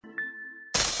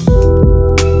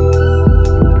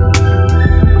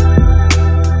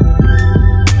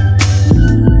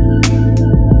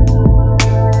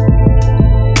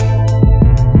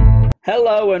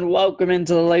Hello and welcome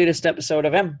into the latest episode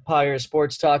of Empire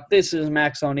Sports Talk. This is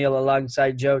Max O'Neill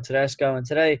alongside Joe Tedesco, and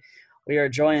today we are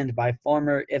joined by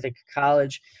former Ithaca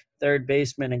College third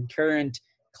baseman and current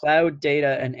cloud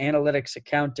data and analytics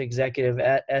account executive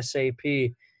at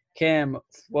SAP, Cam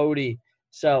Fuoti.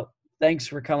 So thanks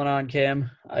for coming on,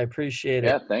 Cam. I appreciate it.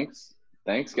 Yeah, thanks.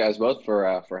 Thanks, guys, both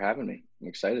for having me. I'm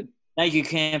excited. Thank you,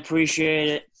 Cam. Appreciate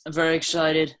it. I'm very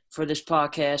excited for this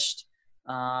podcast.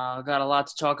 Got a lot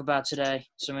to talk about today.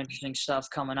 Some interesting stuff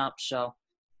coming up. So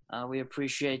we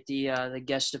appreciate the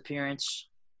guest appearance.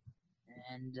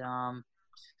 And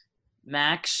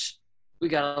Max, we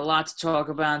got a lot to talk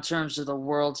about in terms of the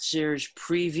World Series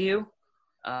preview.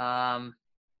 Dodgers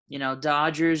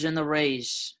and the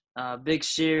Rays. Big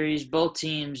series. Both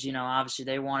teams, obviously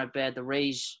they want it bad. The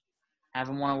Rays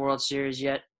haven't won a World Series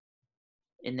yet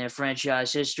in their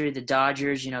franchise history. The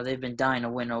Dodgers, they've been dying to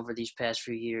win over these past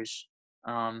few years.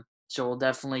 So we'll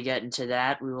definitely get into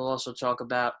that. We will also talk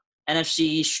about NFC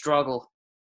East struggle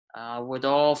with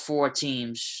all four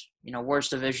teams, worst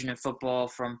division in football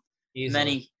from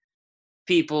many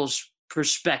people's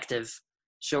perspective.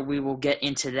 So we will get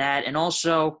into that. And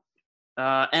also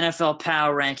NFL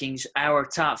Power Rankings, our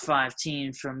top 5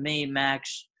 teams from me,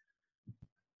 Max,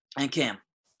 and Cam.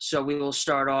 So we will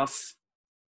start off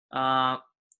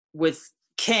with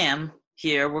Cam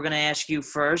here. We're going to ask you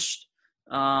first.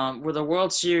 With a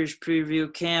World Series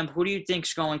preview, Cam, who do you think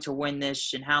is going to win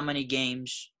this and how many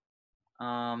games?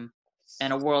 And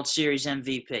a World Series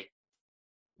MVP.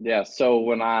 Yeah. So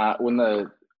when the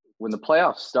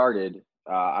playoffs started,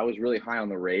 I was really high on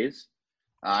the Rays,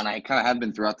 and I kind of have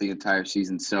been throughout the entire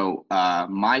season. So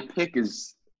my pick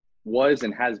was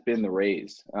and has been the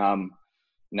Rays. Now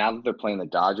that they're playing the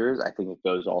Dodgers, I think it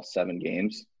goes all 7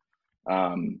 games.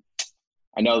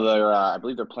 I know I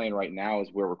believe they're playing right now as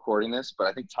we're recording this, but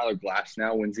I think Tyler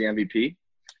Glasnow wins the MVP.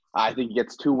 I think he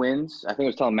gets 2 wins. I think I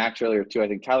was telling Max earlier too. I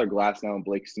think Tyler Glasnow and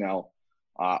Blake Snell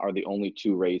are the only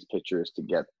 2 Rays pitchers to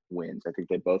get wins. I think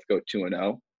they both go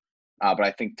 2-0. But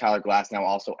I think Tyler Glasnow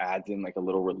also adds in like a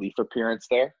little relief appearance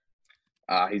there.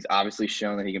 He's obviously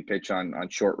shown that he can pitch on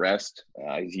short rest.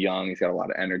 He's young. He's got a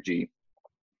lot of energy,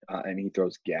 and he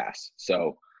throws gas.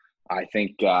 So I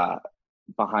think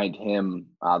behind him,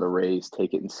 the Rays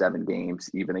take it in 7 games,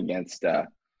 even against a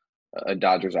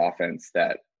Dodgers offense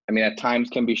that, I mean, at times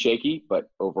can be shaky, but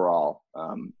overall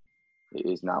it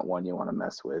is not one you want to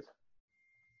mess with.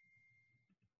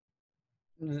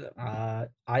 I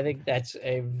think that's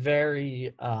a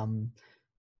very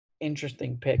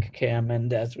interesting pick, Cam.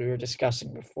 And as we were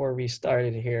discussing before we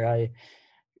started here, I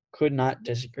could not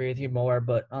disagree with you more.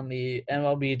 But on the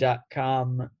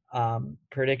MLB.com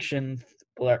prediction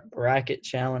bracket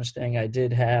challenge thing, I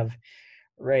did have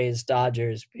Rays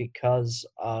Dodgers because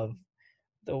of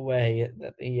the way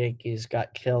that the Yankees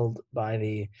got killed by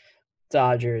the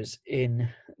Dodgers by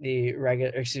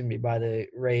the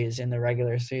Rays in the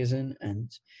regular season,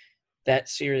 and that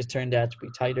series turned out to be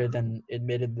tighter than,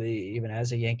 admittedly, even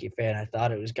as a Yankee fan, I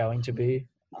thought it was going to be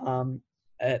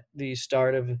at the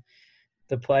start of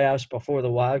the playoffs before the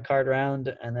wild card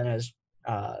round. And then, as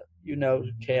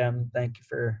Cam, thank you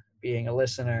for being a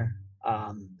listener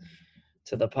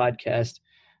to the podcast.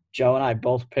 Joe and I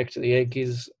both picked the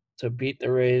Yankees to beat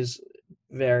the Rays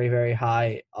very, very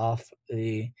high off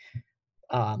the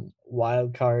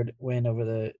wild card win over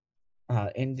the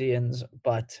Indians.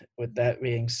 But with that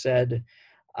being said,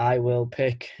 I will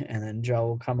pick, and then Joe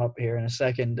will come up here in a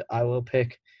second, I will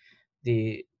pick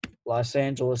the Los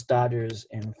Angeles Dodgers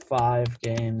in 5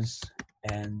 games,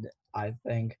 and I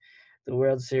think the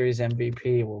World Series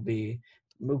MVP will be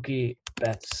Mookie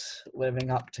Betts,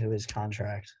 living up to his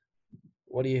contract.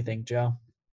 What do you think, Joe?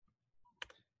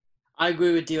 I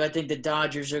agree with you. I think the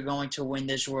Dodgers are going to win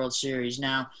this World Series.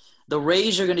 Now, the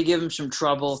Rays are going to give them some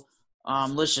trouble.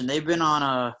 Listen, they've been on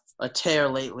a tear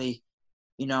lately.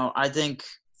 I think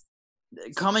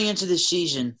coming into this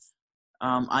season,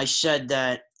 I said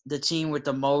that the team with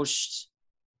the most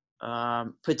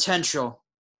potential,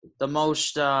 the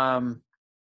most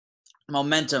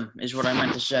momentum is what I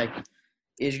meant to say,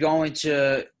 is going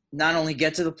to not only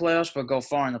get to the playoffs, but go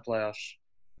far in the playoffs.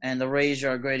 And the Rays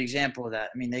are a great example of that.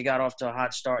 I mean, they got off to a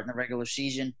hot start in the regular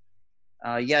season.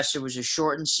 Yes, it was a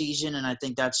shortened season, and I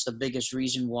think that's the biggest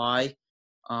reason why.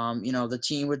 The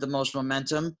team with the most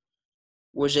momentum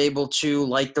was able to,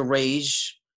 like the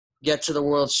Rays, get to the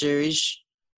World Series.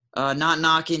 Not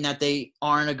knocking that they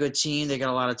aren't a good team. They got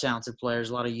a lot of talented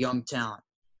players, a lot of young talent.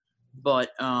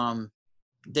 But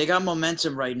they got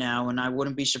momentum right now, and I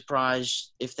wouldn't be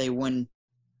surprised if they win,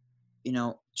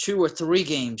 2 or 3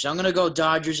 games. I'm going to go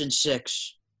Dodgers in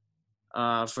 6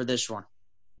 for this one.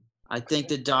 I think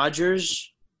the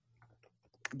Dodgers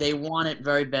they want it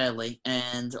very badly.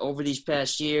 And over these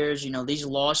past years, these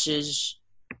losses,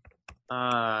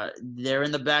 they're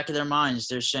in the back of their minds.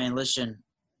 They're saying, listen,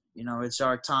 it's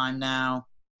our time now.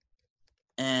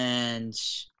 And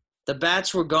the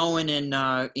Bats were going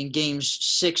in games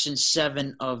 6 and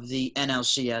 7 of the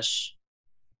NLCS.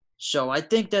 So I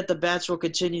think that the Bats will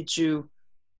continue to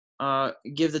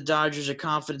give the Dodgers a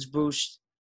confidence boost.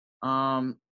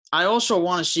 I also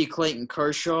want to see Clayton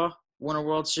Kershaw win a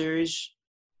World Series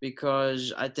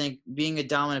because I think being a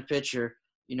dominant pitcher,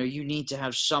 you need to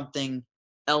have something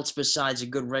else besides a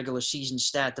good regular season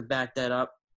stat to back that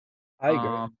up. I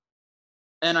agree.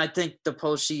 And I think the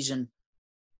postseason,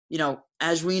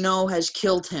 as we know, has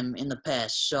killed him in the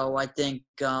past. So I think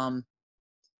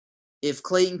if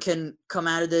Clayton can come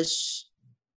out of this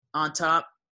on top,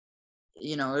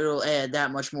 it'll add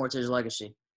that much more to his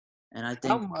legacy. And I How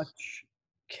think much,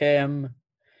 Cam?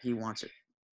 he wants it.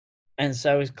 And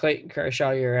so is Clayton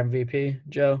Kershaw your MVP,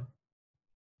 Joe?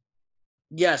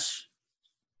 Yes.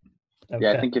 Okay.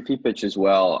 Yeah, I think if he pitches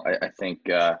well, I think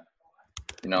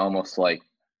almost like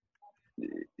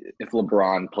if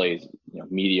LeBron plays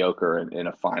mediocre in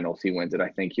a finals, he wins it. I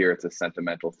think here it's a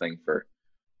sentimental thing for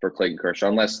Clayton Kershaw,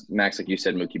 unless Max, like you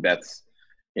said, Mookie Betts,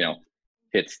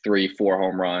 hits 3-4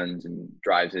 home runs and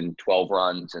drives in 12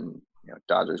 runs, and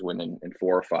Dodgers win in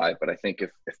 4 or 5. But I think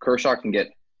if Kershaw can get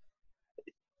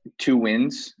 2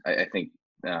 wins, I think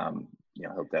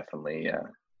he'll definitely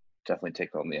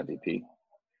take home the MVP.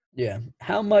 Yeah.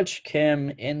 How much, Cam,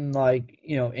 in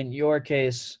in your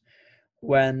case,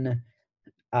 when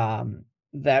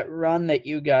that run that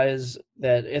you guys,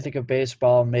 that Ithaca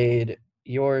Baseball made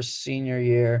your senior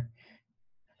year,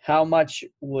 how much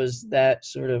was that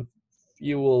sort of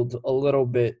fueled a little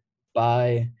bit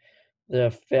by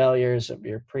the failures of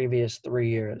your previous 3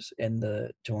 years in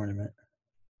the tournament?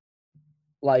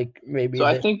 Like maybe So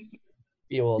I this think,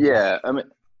 fueled. yeah, I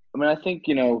think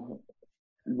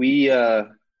we I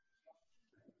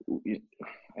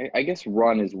guess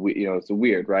run is it's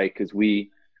weird, right? Because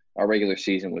our regular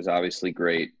season was obviously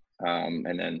great,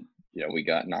 and then we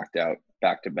got knocked out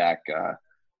back to back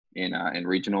in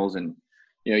regionals, and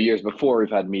years before we've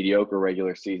had mediocre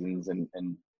regular seasons and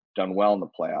done well in the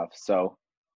playoffs. So,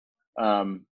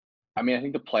 I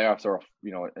think the playoffs are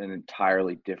an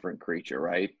entirely different creature,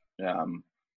 right?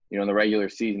 In the regular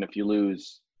season, if you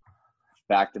lose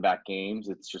back-to-back games,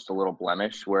 it's just a little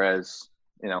blemish. Whereas,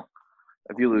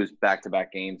 if you lose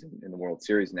back-to-back games in the World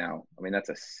Series now, that's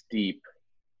a steep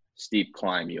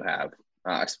climb you have,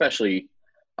 especially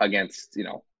against,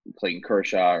 Clayton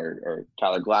Kershaw or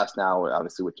Tyler Glasnow,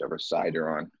 obviously whichever side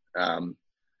you're on. The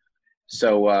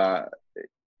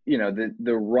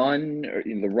run, or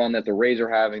the run that the Rays are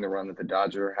having, the run that the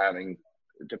Dodgers are having,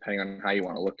 depending on how you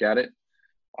want to look at it,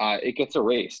 it gets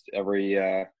erased every,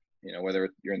 whether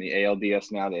you're in the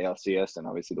ALDS now, the ALCS, and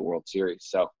obviously the World Series.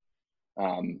 So,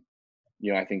 I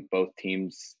think both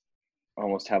teams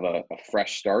almost have a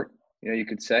fresh start, you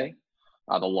could say.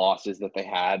 The losses that they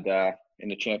had in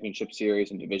the championship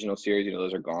series and divisional series,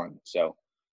 those are gone. So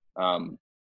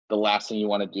the last thing you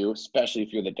want to do, especially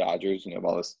if you're the Dodgers, you have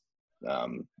all this,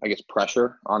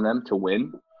 pressure on them to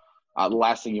win. The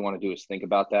last thing you want to do is think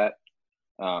about that,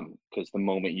 because the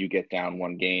moment you get down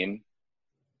one game,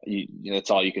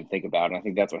 that's all you can think about. And I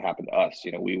think that's what happened to us.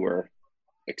 We were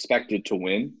expected to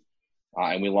win,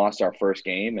 and we lost our first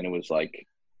game, and it was like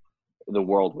the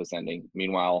world was ending.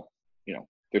 Meanwhile,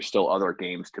 there's still other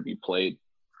games to be played.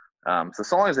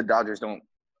 So long as the Dodgers don't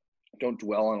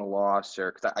dwell on a loss,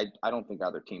 or because I don't think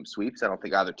either team sweeps. I don't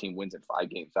think either team wins in 5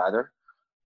 games either.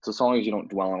 So long as you don't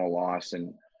dwell on a loss,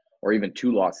 or even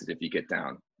 2 losses if you get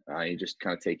down, you just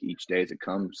kind of take each day as it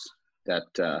comes.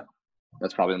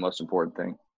 That's probably the most important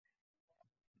thing.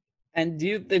 And do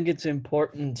you think it's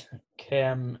important,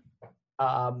 Cam,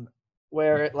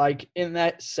 where in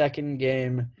that second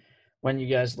game when you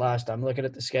guys lost, I'm looking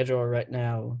at the schedule right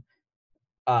now,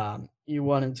 you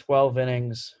won in 12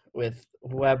 innings with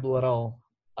Webb Little,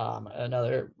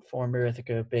 another former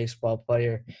Ithaca baseball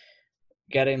player,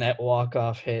 getting that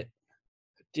walk-off hit.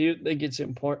 Do you think it's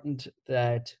important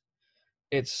that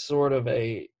it's sort of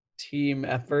a team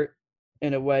effort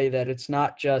in a way that it's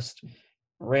not just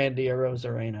Randy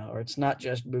Arozarena, or it's not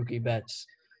just Mookie Betts?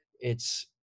 It's,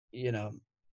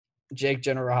 Jake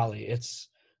Generali. It's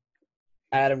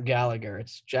Adam Gallagher.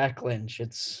 It's Jack Lynch.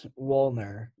 It's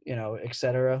Woolner, et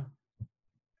cetera.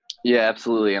 Yeah,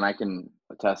 absolutely. And I can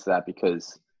attest to that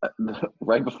because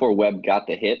right before Webb got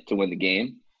the hit to win the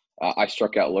game, I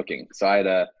struck out looking. So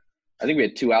I think we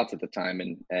had 2 outs at the time,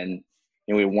 and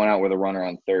we had 1 out with a runner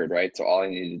on third, right? So all I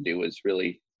needed to do was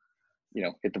really,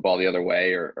 hit the ball the other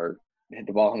way or hit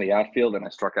the ball in the outfield, and I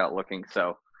struck out looking.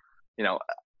 So, you know,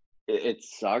 it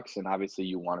sucks, and obviously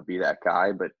you want to be that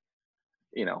guy, but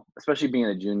especially being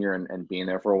a junior and being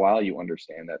there for a while, you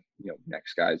understand that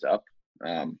next guy's up,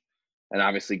 and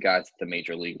obviously guys at the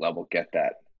major league level get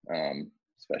that,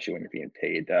 especially when you're being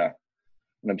paid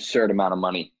an absurd amount of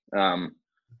money. But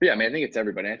yeah, I mean, I think it's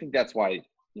everybody. I think that's why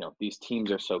these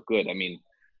teams are so good. I mean,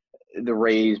 the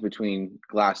Rays between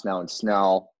Glasnow and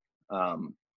Snell,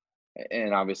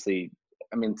 and obviously,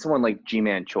 I mean, someone like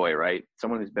G-Man Choi, right?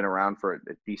 Someone who's been around for a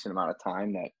decent amount of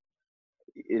time that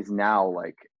is now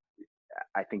like,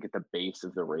 I think at the base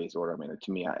of the Rays order. I mean,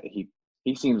 to me,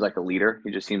 he seems like a leader.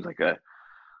 He just seems like a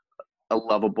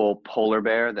lovable polar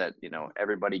bear that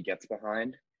everybody gets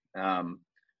behind.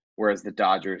 Whereas the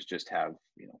Dodgers just have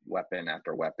weapon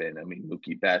after weapon. I mean,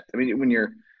 Mookie Betts. I mean, when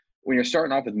you're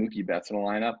starting off with Mookie Betts in a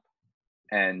lineup,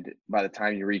 and by the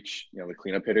time you reach the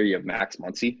cleanup hitter, you have Max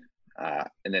Muncy,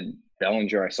 and then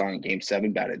Bellinger. I saw in Game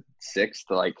 7 batted sixth.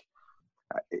 Like,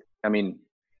 I mean,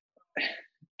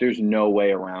 there's no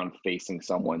way around facing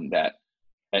someone that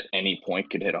at any point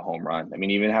could hit a home run. I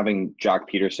mean, even having Jock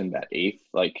Peterson bat eighth,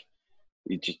 like,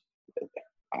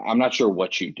 I'm not sure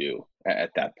what you do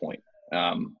at that point.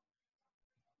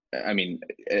 I mean,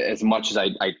 as much as I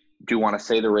do want to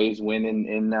say the Rays win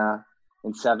in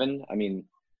 7, I mean,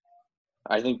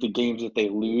 I think the games that they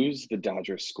lose, the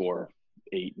Dodgers score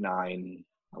 8, 9,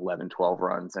 11, 12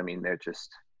 runs. I mean,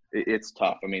 it's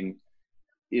tough. I mean,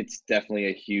 it's definitely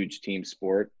a huge team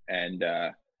sport, and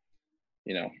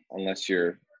unless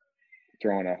you're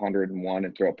throwing 101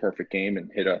 and throw a perfect game and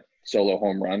hit a solo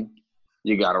home run,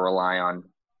 you got to rely on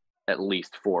at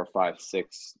least 4, 5,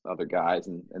 6 other guys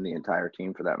and the entire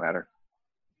team for that matter.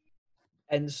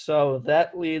 And so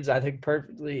that leads, I think,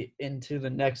 perfectly into the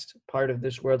next part of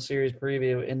this World Series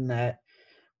preview, in that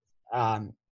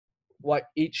what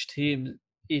each team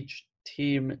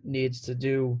needs to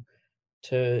do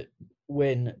to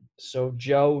win. So,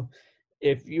 Joe,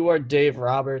 if you are Dave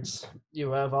Roberts,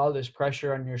 you have all this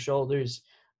pressure on your shoulders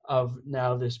of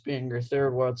now this being your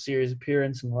third World Series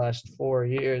appearance in the last 4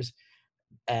 years.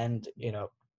 And,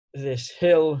 this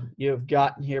hill you've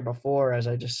gotten here before, as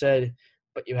I just said,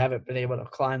 but you haven't been able to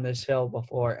climb this hill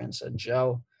before. And so,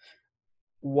 Joe,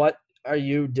 what are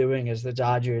you doing as the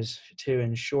Dodgers to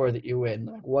ensure that you win?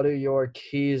 Like, what are your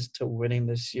keys to winning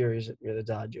this series if you're the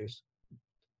Dodgers?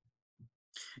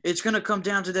 It's going to come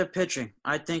down to their pitching.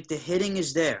 I think the hitting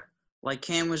is there, like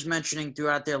Cam was mentioning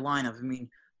throughout their lineup. I mean,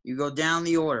 you go down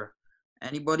the order.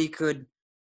 Anybody could,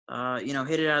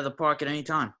 hit it out of the park at any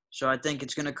time. So I think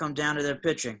it's going to come down to their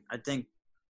pitching. I think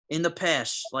in the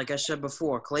past, like I said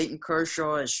before, Clayton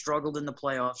Kershaw has struggled in the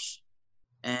playoffs,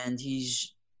 and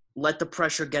he's let the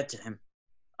pressure get to him.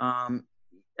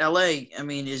 LA, I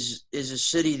mean, is a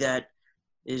city that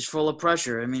is full of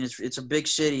pressure. I mean, it's a big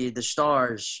city. The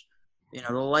stars, the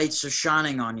lights are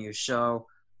shining on you. So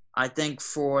I think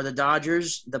for the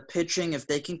Dodgers, the pitching, if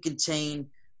they can contain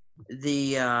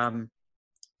the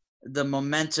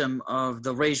momentum of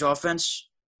the Rays offense,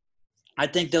 I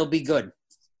think they'll be good.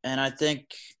 And I think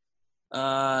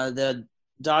the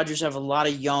Dodgers have a lot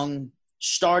of young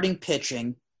starting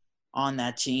pitching on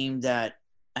that team that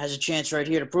has a chance right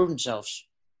here to prove themselves.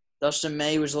 Dustin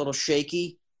May was a little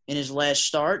shaky in his last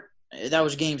start. That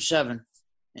was Game 7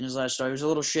 in his last start. He was a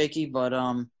little shaky, but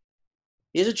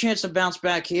he has a chance to bounce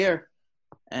back here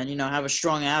and, have a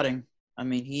strong outing. I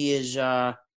mean, he is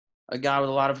a guy with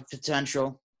a lot of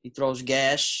potential. He throws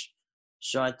gas.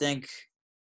 So I think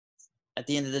at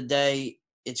the end of the day,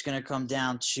 it's going to come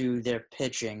down to their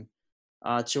pitching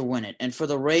to win it. And for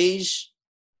the Rays,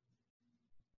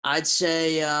 I'd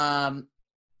say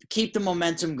keep the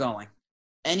momentum going.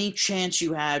 Any chance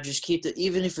you have, just keep it,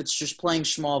 even if it's just playing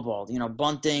small ball,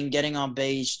 bunting, getting on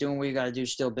base, doing what you got to do,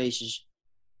 steal bases.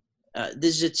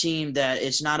 This is a team that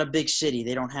it's not a big city.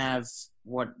 They don't have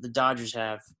what the Dodgers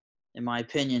have, in my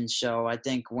opinion. So I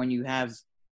think when you have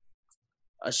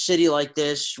a city like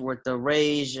this with the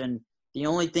Rays, and the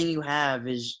only thing you have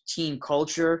is team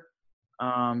culture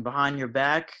behind your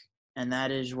back, and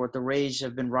that is what the Rays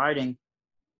have been riding,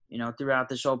 throughout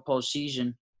this whole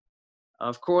postseason.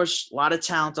 Of course, a lot of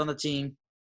talent on the team,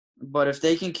 but if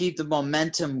they can keep the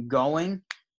momentum going,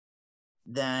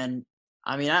 then,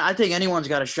 I mean, I think anyone's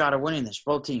got a shot at winning this,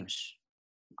 both teams.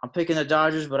 I'm picking the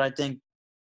Dodgers, but I think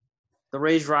the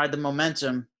Rays ride the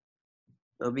momentum.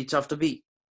 It'll be tough to beat.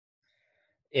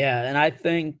 Yeah, and I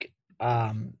think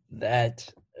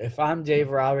that if I'm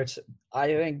Dave Roberts, I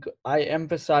think I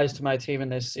emphasize to my team in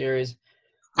this series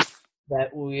that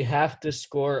we have to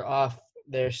score off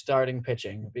their starting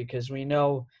pitching, because we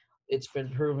know it's been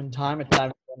proven time and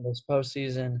time again this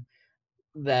postseason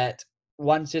that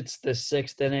once it's the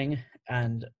sixth inning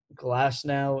and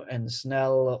Glasnow and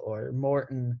Snell or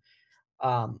Morton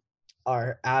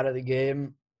are out of the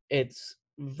game, it's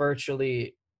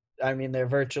virtually, I mean, they're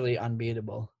virtually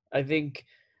unbeatable. I think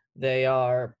they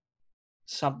are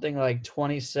something like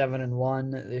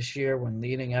 27-1 this year when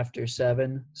leading after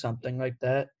 7, something like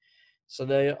that. So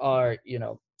they are,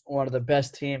 one of the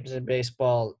best teams in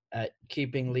baseball at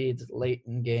keeping leads late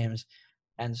in games.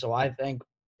 And so I think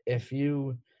if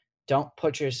you don't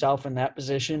put yourself in that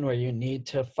position where you need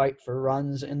to fight for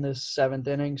runs in the seventh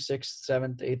inning, sixth,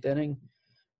 seventh, eighth inning,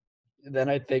 then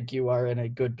I think you are in a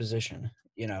good position.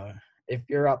 If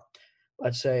you're up,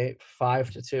 let's say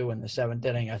 5-2 in the seventh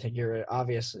inning, I think you're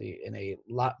obviously in a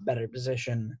lot better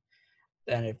position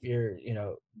than if you're,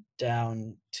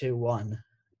 down 2-1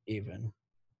 even.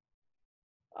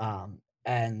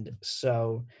 And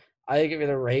so I think if you're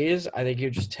the Rays, I think you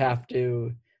just have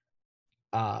to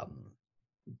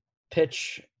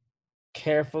pitch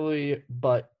carefully,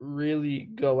 but really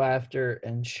go after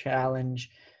and challenge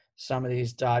some of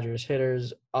these Dodgers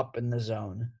hitters up in the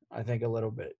zone. I think a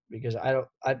little bit, because I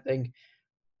think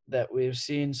that we've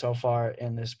seen so far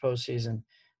in this postseason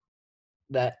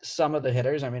that some of the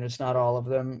hitters, I mean, it's not all of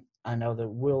them. I know that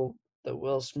Will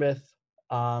Smith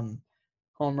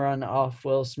home run off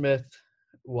Will Smith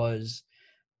was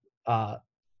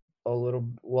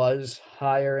was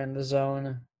higher in the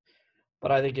zone,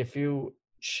 but I think if you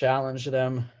challenge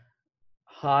them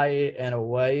high and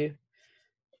away,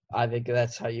 I think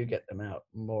that's how you get them out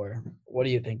more. What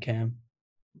do you think, Cam?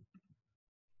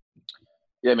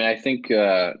 Yeah, I mean, I think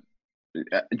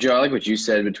Joe, I like what you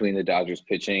said between the Dodgers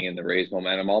pitching and the Rays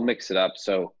momentum. I'll mix it up.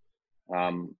 So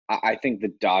I think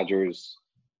the Dodgers,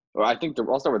 or I think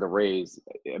I'll start with the Rays.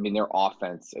 I mean, their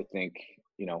offense, I think,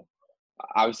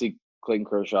 obviously Clayton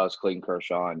Kershaw is Clayton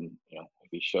Kershaw, and, if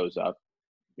he shows up,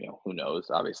 who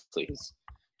knows? Obviously, his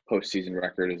postseason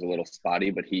record is a little spotty,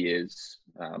 but he is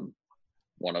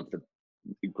one of the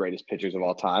greatest pitchers of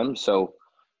all time. So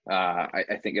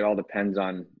I think it all depends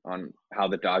on how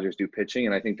the Dodgers do pitching,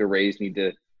 and I think the Rays need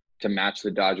to match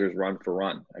the Dodgers run for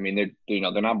run. I mean,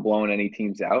 they're not blowing any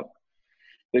teams out.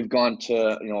 They've gone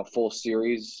to a full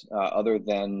series other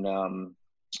than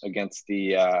against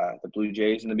the Blue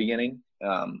Jays in the beginning.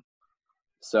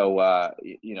 So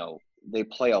they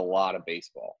play a lot of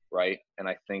baseball, right? And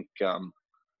I think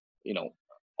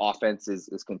offense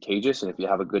is contagious, and if you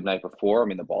have a good night before, I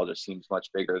mean, the ball just seems much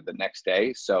bigger the next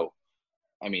day. So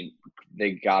I mean,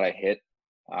 they got to hit.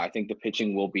 I think the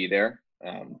pitching will be there.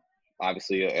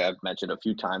 Obviously, I've mentioned a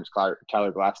few times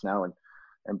Tyler Glasnow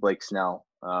and Blake Snell,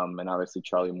 and obviously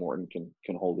Charlie Morton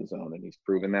can hold his own, and he's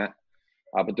proven that.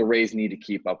 But the Rays need to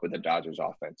keep up with the Dodgers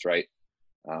offense, right?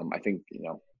 I think,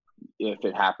 if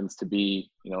it happens to be,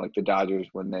 like the Dodgers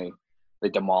when they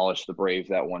demolished the Braves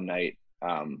that one night,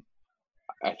 I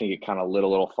think it kind of lit a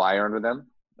little fire under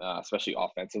them, especially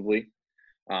offensively.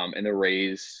 And the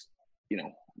Rays,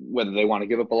 whether they want to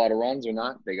give up a lot of runs or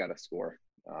not, they got to score,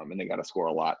 and they got to score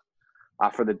a lot.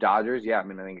 For the Dodgers, yeah, I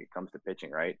mean, I think it comes to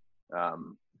pitching, right?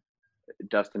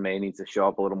 Dustin May needs to show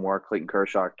up a little more. Clayton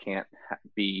Kershaw can't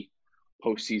be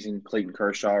postseason Clayton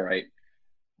Kershaw, right?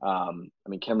 I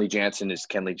mean, Kenley Jansen is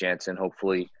Kenley Jansen.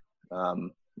 Hopefully,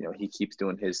 he keeps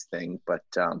doing his thing. But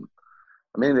I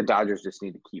mean, the Dodgers just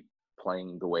need to keep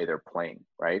playing the way they're playing,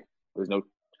 right? There's no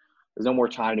more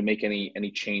time to make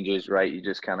any changes, right? You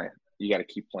just you got to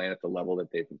keep playing at the level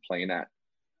that they've been playing at,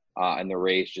 and the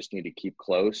Rays just need to keep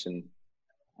close, and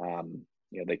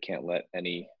they can't let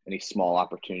any small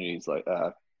opportunities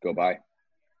go by.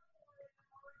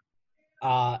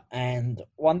 And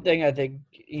one thing I think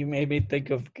you made me think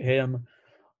of him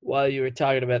while you were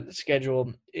talking about the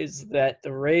schedule is that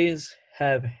the Rays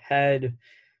have had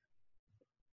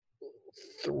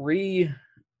 3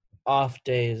 off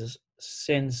days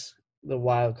since the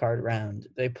wild card round.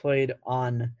 They played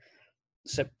on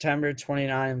September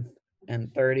 29th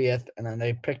and 30th, and then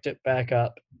they picked it back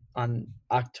up on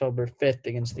October 5th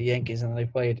against the Yankees, and they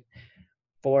played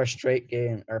 5 straight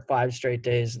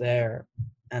days there,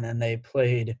 and then they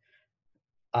played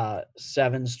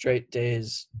 7 straight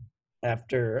days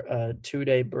after a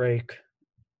 2-day break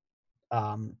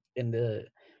against the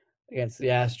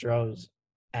Astros,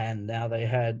 and now they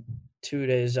had 2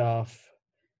 days off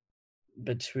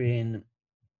between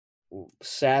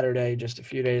Saturday just a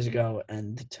few days ago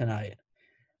and tonight.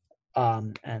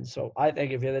 And so I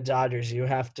think if you're the Dodgers, you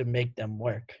have to make them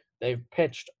work. They've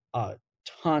pitched a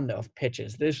ton of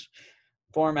pitches. This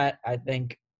format, I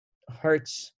think,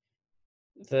 hurts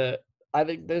I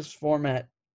think this format,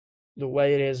 the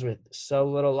way it is with so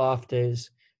little off days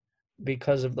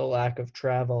because of the lack of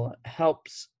travel,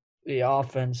 helps the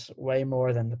offense way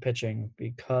more than the pitching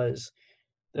because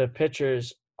the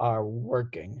pitchers are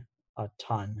working a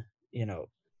ton.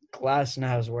 Glass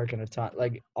now is working a ton.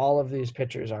 Like all of these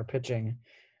pitchers are pitching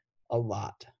a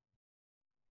lot.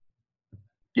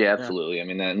 Yeah, Yeah. absolutely. I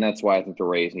mean, and that's why I think the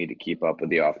Rays need to keep up with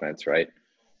the offense, right?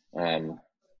 Um,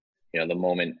 the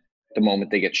moment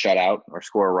they get shut out or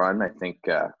score a run, I think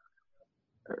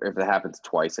if it happens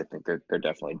twice, I think they're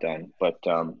definitely done. But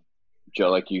Joe,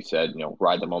 like you said,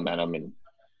 ride the momentum and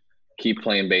keep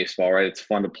playing baseball, right? It's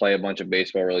fun to play a bunch of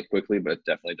baseball really quickly, but it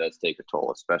definitely does take a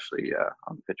toll, especially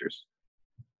on the pitchers.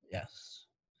 Yes.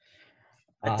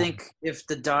 I think if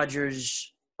the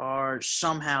Dodgers are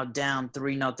somehow down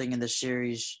 3-0 in the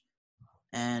series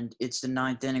and it's the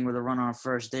ninth inning with a run on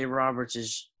first, Dave Roberts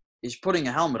is putting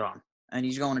a helmet on and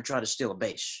he's going to try to steal a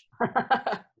base.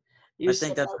 You I said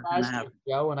think that's that what's going to last year, happen.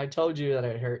 Joe, and I told you that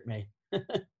it hurt me.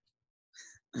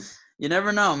 You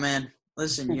never know, man.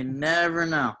 Listen, you never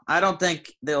know. I don't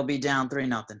think they'll be down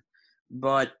 3-0,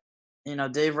 but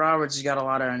Dave Roberts has got a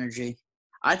lot of energy.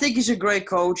 I think he's a great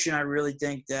coach, and I really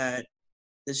think that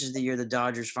this is the year the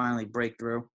Dodgers finally break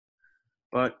through.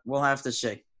 But we'll have to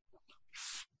see.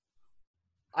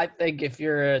 I think if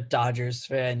you're a Dodgers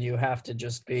fan, you have to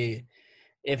just be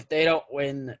 – if they don't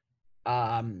win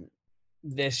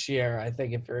this year, I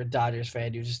think if you're a Dodgers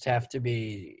fan, you just have to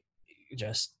be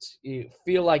just – you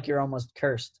feel like you're almost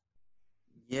cursed.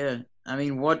 Yeah. I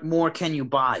mean, what more can you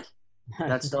buy?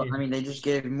 Yeah. I mean, they just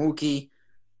gave Mookie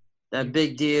that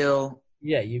big deal.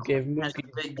 Yeah, you gave Has Mookie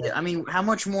a big deal. I mean, how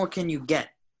much more can you get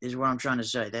is what I'm trying to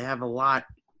say. They have a lot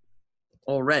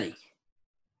already.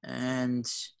 And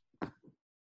 –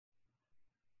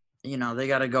 they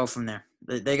got to go from there.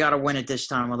 They got to win it this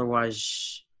time.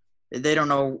 Otherwise, they don't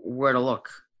know where to look.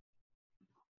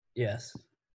 Yes.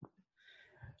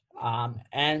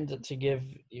 And to give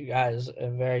you guys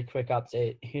a very quick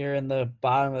update, here in the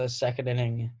bottom of the second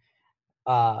inning,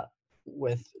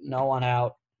 with no one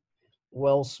out,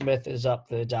 Will Smith is up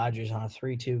the Dodgers on a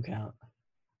 3-2 count.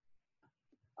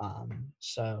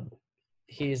 So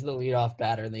he's the leadoff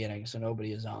batter in the inning, so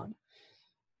nobody is on.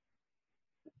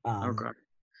 Okay.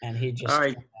 And he just All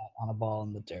right. on a ball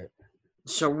in the dirt.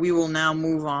 So we will now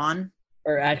move on.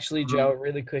 Or actually, Joe,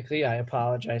 really quickly, I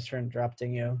apologize for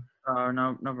interrupting you.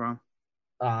 No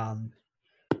problem.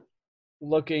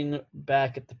 Looking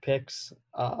back at the picks,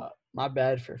 my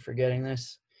bad for forgetting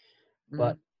this,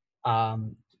 but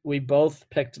we both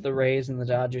picked the Rays and the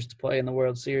Dodgers to play in the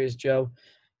World Series, Joe.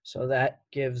 So that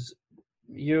gives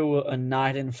you a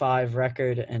 9-5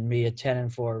 record and me a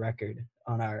 10-4 record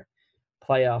on our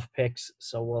playoff picks.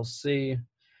 So we'll see.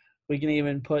 We can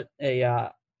even put a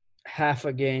half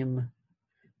a game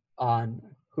on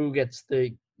who gets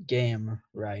the game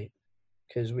right,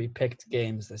 because we picked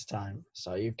games this time.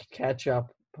 So you can catch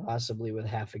up possibly with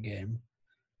half a game.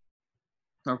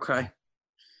 Okay.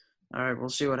 All right. We'll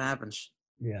see what happens.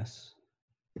 Yes.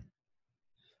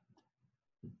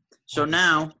 So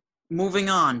now, moving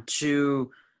on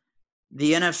to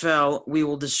the NFL, we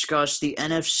will discuss the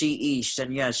NFC East.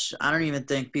 And yes, I don't even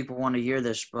think people want to hear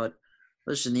this, but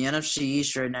listen, the NFC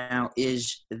East right now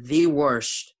is the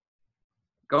worst.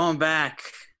 Going back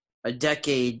a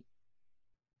decade,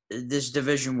 this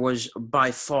division was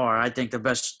by far, I think, the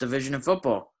best division in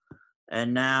football.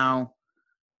 And now,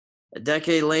 a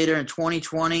decade later in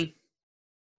 2020,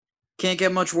 can't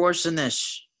get much worse than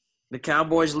this. The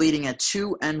Cowboys leading at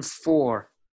 2-4.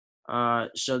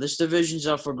 So this division's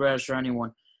up for grabs for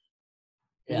anyone.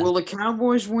 Yeah. Will the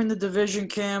Cowboys win the division,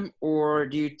 Cam, or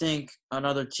do you think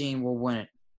another team will win it?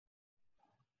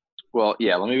 Well,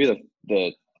 yeah, let me be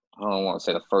the I don't want to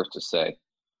say the first to say,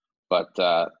 but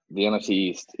the NFC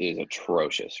East is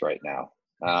atrocious right now.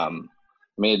 I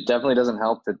mean, it definitely doesn't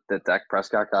help that Dak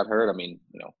Prescott got hurt. I mean,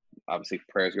 obviously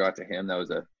prayers go out to him. That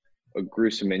was a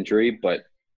gruesome injury, but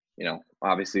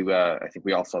obviously, I think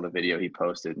we all saw the video he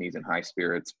posted, and he's in high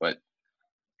spirits. But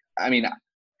I mean,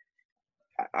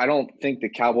 I don't think the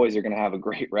Cowboys are going to have a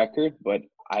great record, but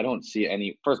I don't see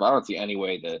any. First of all, I don't see any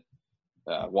way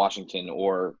that Washington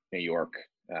or New York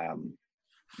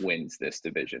wins this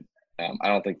division. I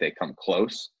don't think they come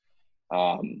close.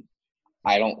 I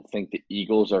don't think the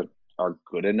Eagles are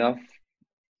good enough.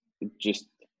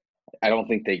 I don't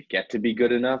think they get to be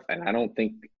good enough, and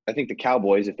I think the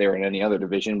Cowboys, if they were in any other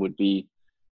division, would be.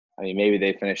 I mean, maybe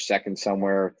they finish second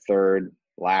somewhere, third,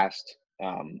 last.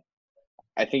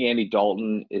 I think Andy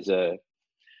Dalton is if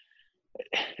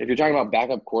you're talking about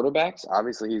backup quarterbacks,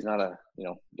 obviously he's not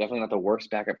definitely not the worst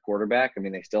backup quarterback. I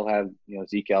mean, they still have,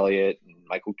 Zeke Elliott and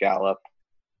Michael Gallup.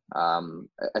 I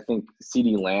think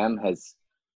CeeDee Lamb has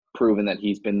proven that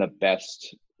he's been the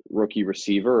best rookie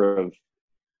receiver of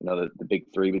the big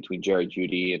three between Jerry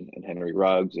Jeudy and Henry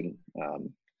Ruggs. And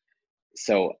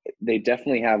so they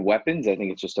definitely have weapons. I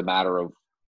think it's just a matter of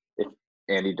if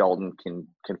Andy Dalton can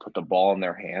put the ball in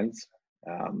their hands.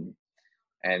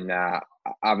 And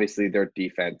obviously their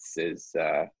defense is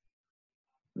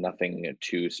nothing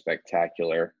too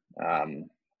spectacular.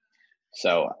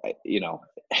 So,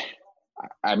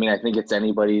 I mean, I think it's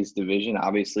anybody's division.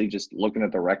 Obviously, just looking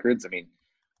at the records, I mean,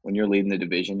 when you're leading the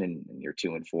division and you're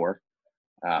 2-4,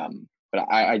 but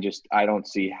I don't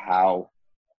see how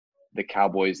the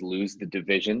Cowboys lose the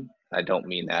division. I don't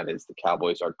mean that as the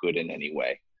Cowboys are good in any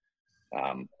way.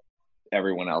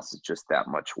 Everyone else is just that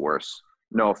much worse.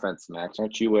 No offense, Max. Are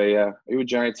you a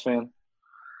Giants fan?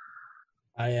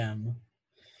 I am.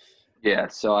 Yeah,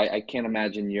 so I can't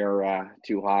imagine you're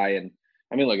too high. And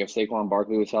I mean, look, if Saquon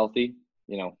Barkley was healthy,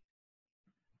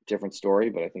 different story.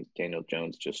 But I think Daniel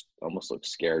Jones just almost looks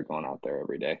scared going out there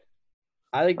every day.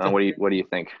 I think. What do you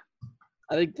think?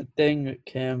 I think the thing,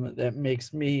 Cam, that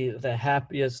makes me the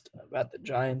happiest about the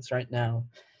Giants right now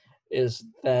is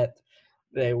that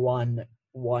they won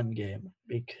one game,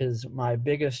 because my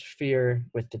biggest fear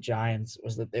with the Giants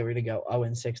was that they were going to go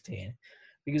 0-16.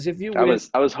 Because if you win,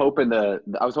 I was hoping the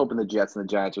Jets and the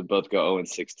Giants would both go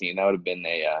 0-16. That would have been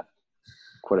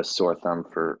quite a sore thumb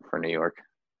for New York.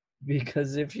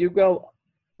 Because if you go,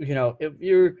 if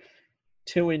you're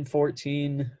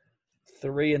 2-14,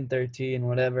 3-13,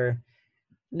 whatever,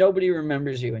 nobody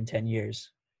remembers you in 10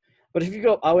 years. But if you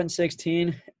go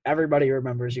 0-16, everybody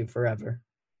remembers you forever.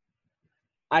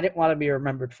 I didn't want to be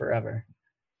remembered forever.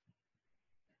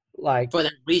 For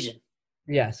that reason.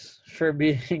 Yes, for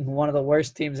being one of the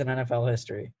worst teams in NFL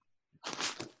history.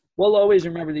 We'll always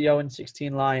remember the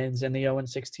 0-16 Lions and the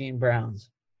 0-16 Browns.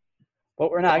 But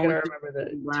we're not going to remember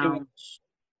the Browns.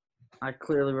 I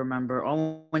clearly remember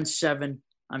 0-7.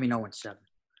 I mean 0-7.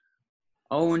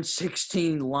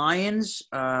 0-16 Lions.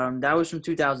 That was from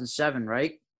 2007,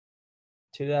 right?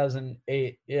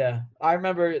 2008, yeah. I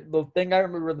remember the thing I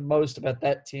remember the most about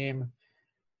that team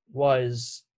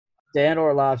was Dan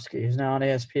Orlovsky, who's now on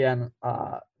ESPN,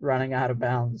 running out of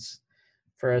bounds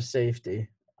for a safety.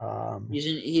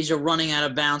 He's a running out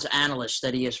of bounds analyst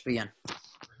at ESPN.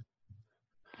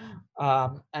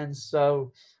 And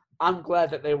so I'm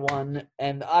glad that they won,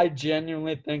 and I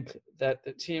genuinely think that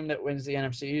the team that wins the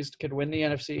NFC East could win the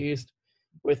NFC East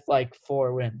with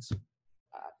 4 wins.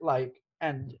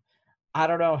 And I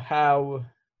don't know how.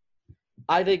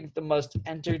 I think the most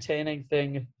entertaining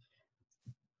thing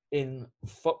in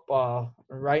football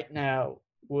right now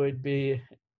would be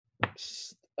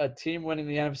a team winning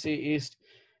the NFC East,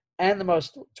 and the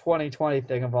most 2020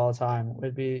 thing of all time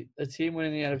would be a team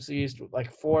winning the NFC East with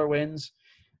 4 wins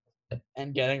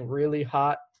and getting really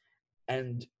hot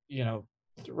and,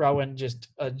 throwing just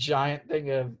a giant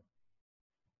thing of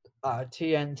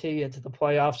TNT into the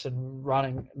playoffs and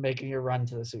making a run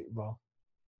to the Super Bowl.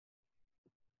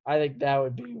 I think that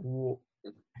would be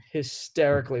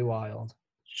hysterically wild.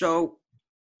 So,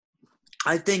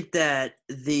 I think that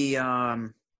the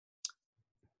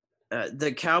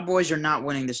Cowboys are not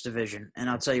winning this division, and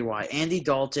I'll tell you why. Andy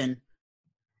Dalton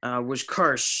was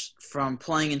cursed from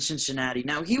playing in Cincinnati.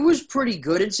 Now, he was pretty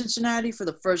good in Cincinnati for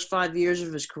the first 5 years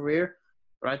of his career,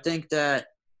 but I think that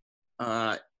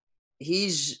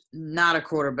he's not a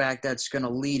quarterback that's going to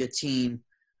lead a team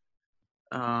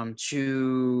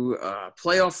to a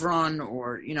playoff run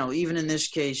or, even in this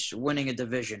case, winning a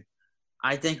division.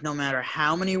 I think no matter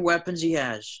how many weapons he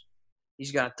has,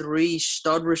 he's got 3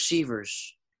 stud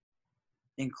receivers,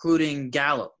 including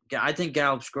Gallup. I think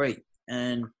Gallup's great.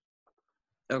 And,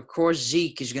 of course,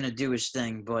 Zeke is going to do his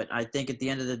thing. But I think at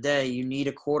the end of the day, you need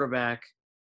a quarterback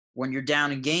when you're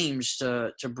down in games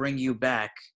to bring you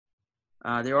back.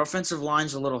 Their offensive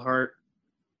line's a little hurt,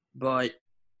 but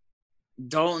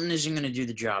Dalton isn't going to do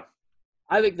the job.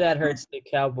 I think that hurts the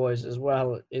Cowboys as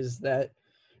well, is that,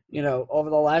 over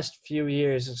the last few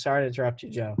years – sorry to interrupt you,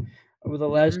 Joe. Over the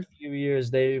last few years,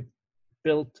 they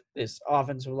built this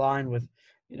offensive line with,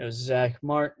 Zach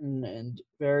Martin and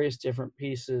various different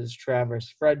pieces,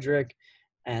 Travis Frederick,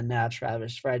 and now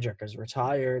Travis Frederick is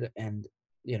retired, and,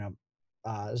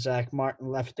 Zach Martin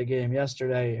left the game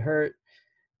yesterday hurt.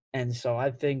 And so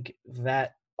I think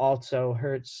that also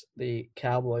hurts the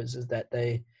Cowboys, is that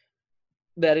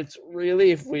it's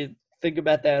really, if we think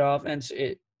about that offense,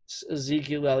 it's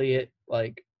Ezekiel Elliott,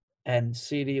 and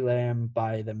CeeDee Lamb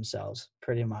by themselves,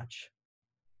 pretty much.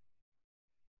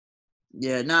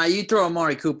 Yeah, you throw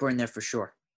Amari Cooper in there for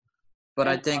sure. But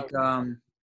I think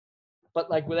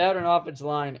But, without an offensive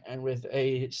line and with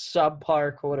a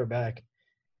subpar quarterback,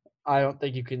 I don't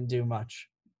think you can do much.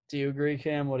 Do you agree,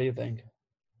 Cam? What do you think?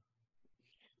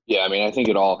 Yeah, I mean, I think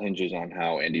it all hinges on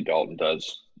how Andy Dalton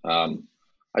does.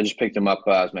 I just picked him up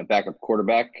as my backup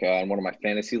quarterback in one of my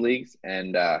fantasy leagues,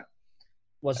 and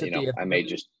Was it the I may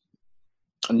just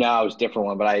no, it was a different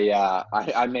one, but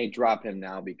I may drop him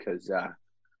now because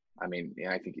I mean,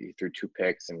 I think he threw 2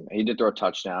 picks and he did throw a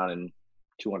touchdown and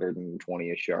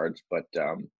 220-ish yards, but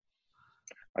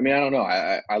I mean, I don't know.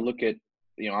 I look at,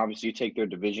 obviously you take their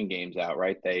division games out,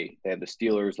 right? They have the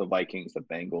Steelers, the Vikings, the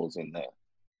Bengals, and the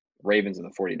Ravens and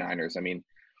the 49ers. I mean,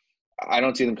 I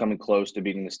don't see them coming close to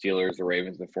beating the Steelers, the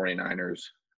Ravens, the 49ers.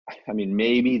 I mean,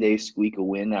 maybe they squeak a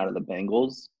win out of the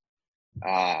Bengals.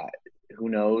 Uh, who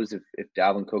knows if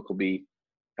Dalvin Cook will be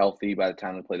healthy by the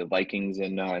time they play the Vikings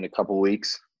in a couple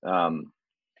weeks.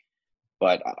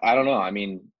 But I don't know. I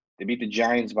mean, they beat the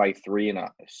Giants by 3 in a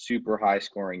super high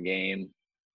scoring game.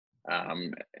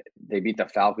 Um, they beat the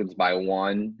Falcons by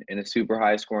 1 in a super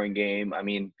high scoring game. I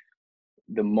mean,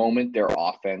 the moment their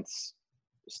offense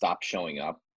stops showing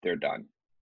up, they're done.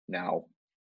 Now,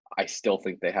 I still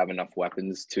think they have enough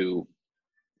weapons to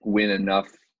win enough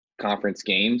conference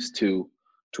games to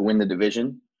win the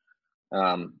division.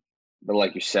 But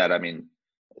like you said, I mean,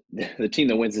 the team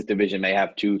that wins this division may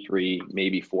have 2, 3,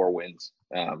 maybe 4 wins.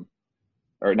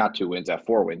 Or not 2 wins,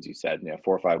 4 wins, you said,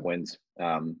 4 or 5 wins.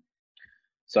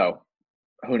 So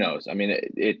who knows? I mean,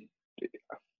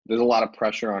 there's a lot of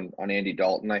pressure on Andy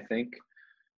Dalton, I think.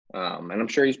 And I'm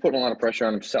sure he's putting a lot of pressure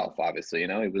on himself, obviously.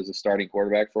 He was a starting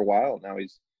quarterback for a while. Now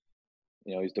he's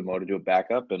demoted to a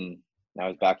backup, and now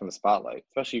he's back in the spotlight,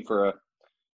 especially for a,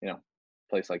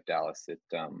 place like Dallas. There's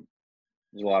a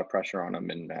lot of pressure on him.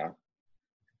 And, I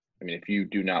mean, if you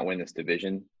do not win this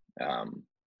division,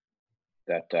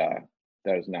 that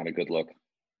is not a good look.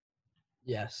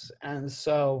 Yes, and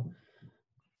so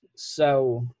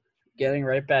getting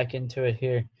right back into it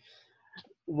here,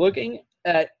 looking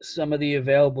at some of the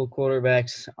available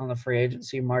quarterbacks on the free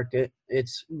agency market,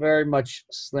 it's very much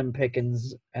slim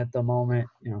pickings at the moment.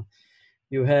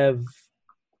 You have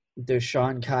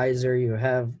Deshaun Kaiser, you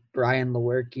have Brian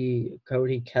Lewerke,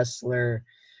 Cody Kessler,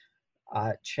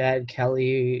 Chad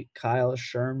Kelly, Kyle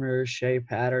Shermer, Shea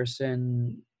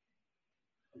Patterson,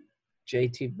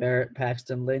 JT Barrett,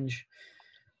 Paxton Lynch.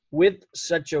 With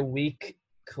such a weak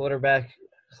quarterback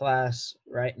class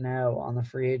right now on the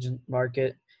free agent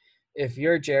market, if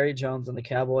you're Jerry Jones and the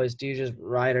Cowboys, do you just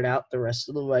ride it out the rest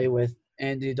of the way with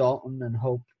Andy Dalton and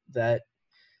hope that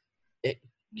it,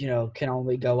 can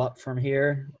only go up from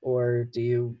here? Or do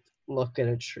you look at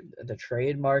the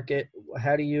trade market?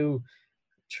 How do you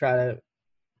try to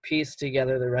piece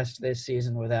together the rest of this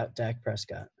season without Dak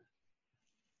Prescott?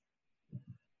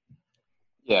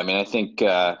 Yeah, I mean, I think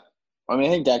Dak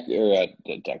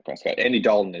Prescott, Andy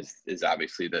Dalton is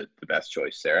obviously the best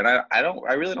choice there, and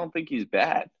I really don't think he's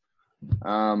bad.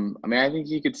 I mean, I think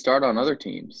he could start on other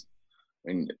teams.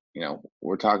 I mean,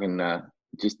 we're talking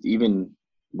just even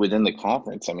within the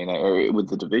conference. I mean, or with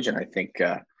the division, I think.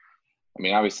 I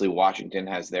mean, obviously Washington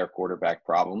has their quarterback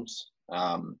problems.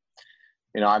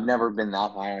 I've never been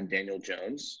that high on Daniel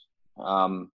Jones.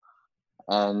 And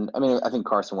I mean, I think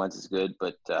Carson Wentz is good,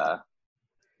 but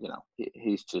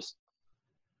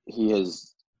he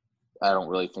has. I don't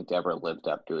really think ever lived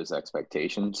up to his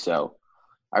expectations. So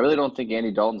I really don't think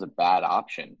Andy Dalton's a bad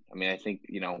option. I mean, I think,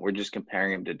 we're just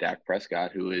comparing him to Dak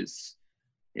Prescott, who is,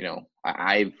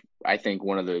 I think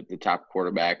one of the top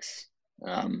quarterbacks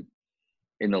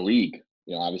in the league,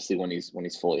 obviously when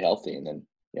he's fully healthy, and then,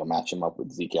 match him up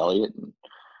with Zeke Elliott and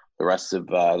the rest of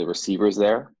the receivers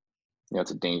there.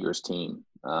 It's a dangerous team.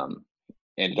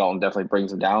 Andy Dalton definitely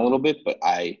brings him down a little bit, but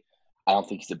I don't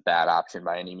think he's a bad option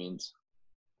by any means.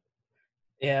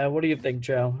 Yeah, what do you think,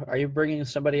 Joe? Are you bringing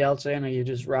somebody else in, or are you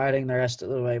just riding the rest of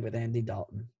the way with Andy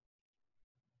Dalton?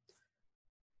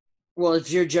 Well,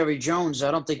 if you're Jerry Jones, I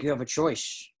don't think you have a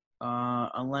choice.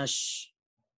 Unless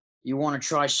you want to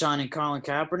try signing Colin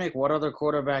Kaepernick. What other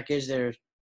quarterback is there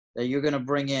that you're going to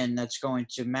bring in that's going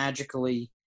to magically,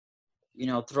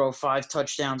 throw 5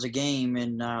 touchdowns a game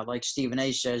and, like Stephen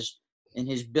A. says, in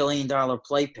his $1 billion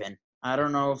playpen? I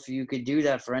don't know if you could do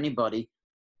that for anybody.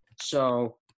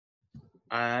 So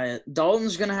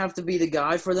Dalton's going to have to be the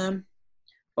guy for them.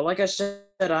 But like I said,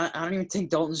 I don't even think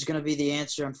Dalton's going to be the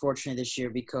answer, unfortunately, this year,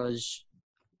 because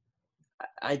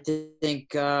I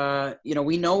think,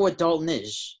 we know what Dalton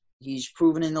is. He's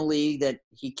proven in the league that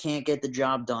he can't get the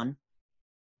job done.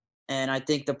 And I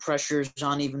think the pressure's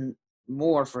on even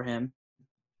more for him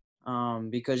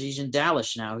because he's in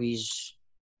Dallas now. He's,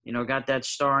 got that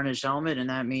star in his helmet, and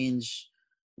that means,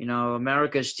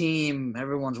 America's team,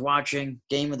 everyone's watching,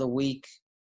 game of the week.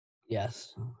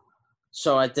 Yes.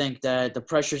 So I think that the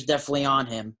pressure's definitely on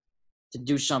him to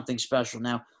do something special.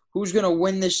 Now, who's going to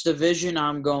win this division,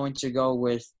 I'm going to go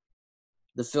with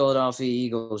the Philadelphia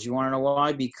Eagles. You want to know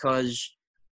why? Because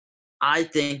I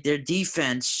think their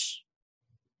defense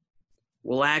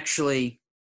will actually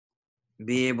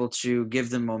be able to give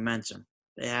them momentum.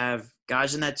 They have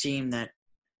guys in that team that,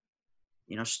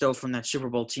 still from that Super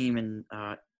Bowl team in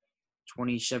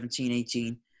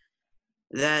 2017-18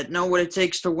 that know what it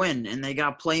takes to win. And they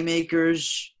got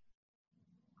playmakers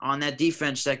on that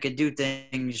defense that could do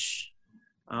things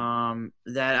that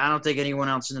I don't think anyone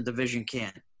else in the division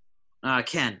can.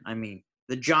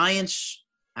 The Giants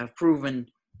have proven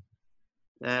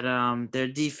that their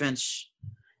defense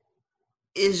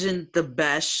isn't the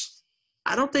best.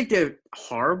 I don't think they're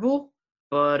horrible,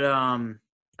 but I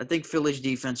think Philly's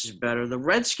defense is better. The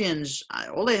Redskins,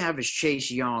 all they have is Chase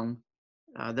Young.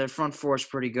 Their front four is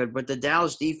pretty good, but the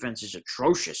Dallas defense is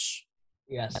atrocious.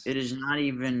 Yes. It is not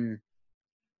even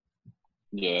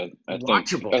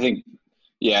watchable. I think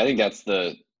that's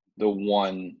the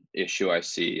one issue I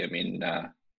see. I mean,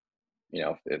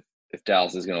 if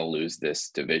Dallas is going to lose this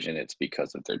division, it's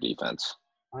because of their defense.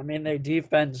 I mean, their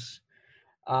defense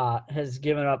has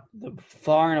given up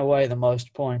far and away the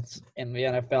most points in the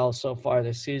NFL so far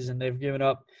this season. They've given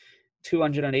up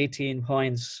 218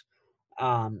 points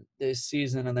this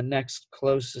season, and the next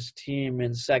closest team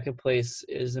in second place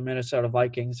is the Minnesota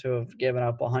Vikings, who have given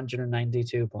up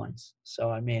 192 points. So,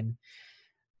 I mean,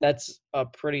 that's a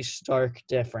pretty stark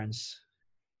difference,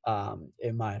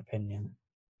 in my opinion.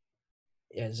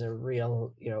 Is a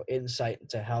real, insight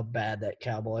into how bad that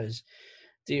Cowboys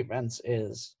defense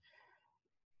is.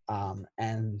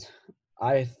 And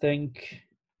I think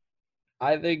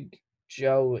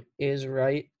Joe is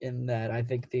right in that I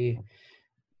think the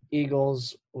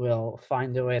Eagles will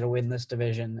find a way to win this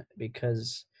division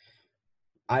because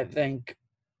I think,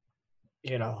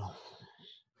 Don't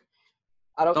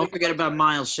forget about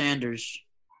Miles Sanders.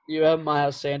 You have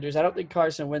Miles Sanders. I don't think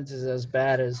Carson Wentz is as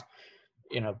bad as,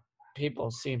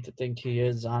 people seem to think he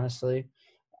is, honestly.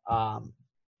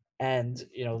 And,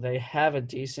 they have a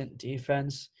decent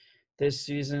defense this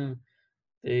season.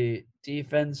 The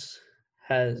defense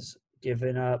has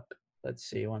given up, let's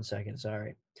see, 1 second,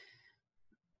 sorry.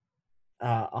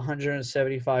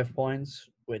 175 points,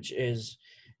 which is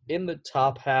in the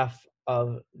top half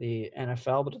of the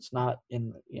NFL, but it's not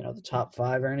in, the top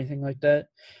 5 or anything like that.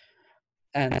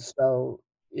 And so,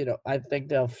 I think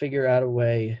they'll figure out a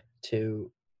way to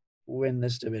win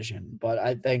this division. But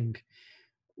I think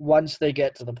once they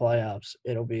get to the playoffs,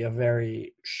 it'll be a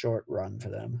very short run for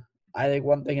them. I think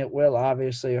one thing it will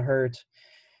obviously hurt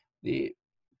the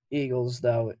Eagles,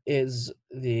 though, is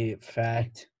the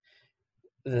fact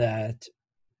that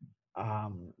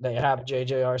they have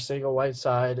J.J.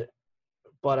 Arcega-Whiteside,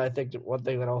 but I think that one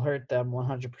thing that'll hurt them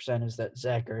 100% is that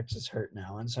Zach Ertz is hurt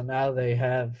now. And so now they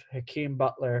have Hakeem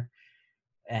Butler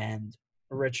and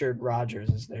Richard Rodgers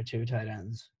as their 2 tight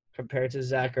ends, compared to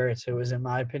Zach Ertz, who is, in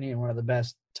my opinion, one of the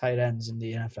best tight ends in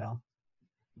the NFL.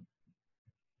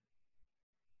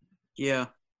 Yeah.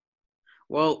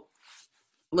 Well,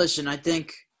 listen, I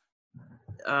think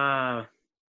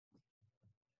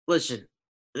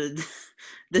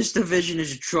this division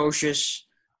is atrocious,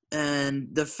 and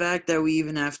the fact that we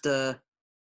even have to,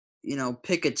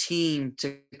 pick a team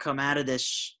to come out of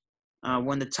this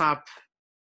when the top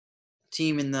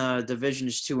team in the division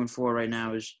is 2-4 right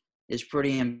now is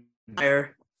pretty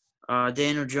empire.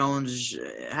 Daniel Jones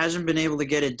hasn't been able to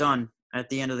get it done at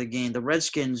the end of the game. The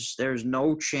Redskins, there's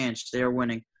no chance they're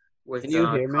winning with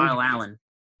Kyle Allen.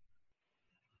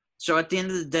 So at the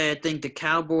end of the day, I think the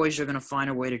Cowboys are going to find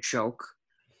a way to choke.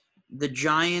 The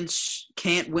Giants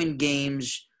can't win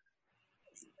games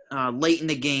late in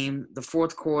the game. The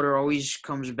fourth quarter always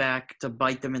comes back to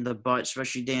bite them in the butt,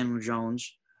 especially Daniel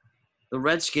Jones. The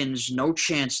Redskins, no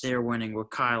chance they're winning with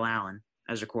Kyle Allen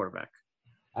as a quarterback.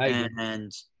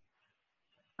 And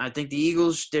I think the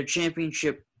Eagles, their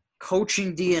championship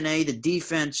coaching DNA, the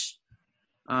defense,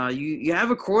 you have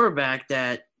a quarterback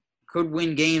that could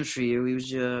win games for you. He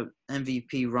was a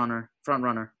MVP front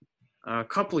runner a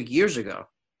couple of years ago.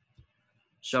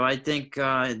 So I think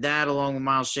that, along with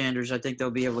Miles Sanders, I think they'll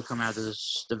be able to come out of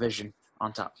this division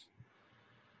on top.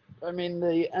 I mean,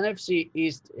 the NFC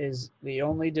East is the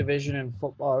only division in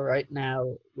football right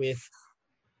now with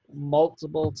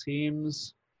multiple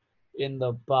teams in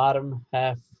the bottom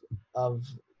half of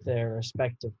their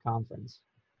respective conference,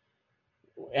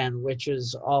 and which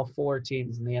is all 4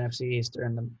 teams in the NFC East are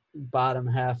in the bottom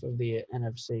half of the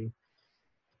NFC,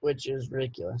 which is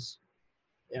ridiculous,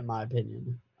 in my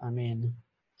opinion. I mean,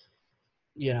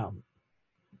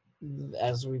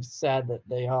 as we've said, that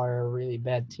they are a really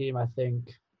bad team, I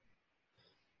think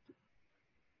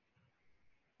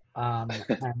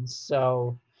And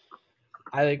so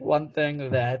I think one thing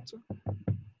that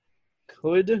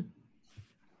could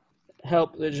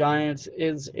help the Giants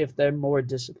is if they're more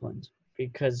disciplined,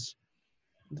 because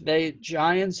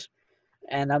Giants,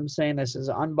 and I'm saying this as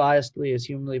unbiasedly as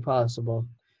humanly possible,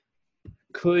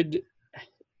 could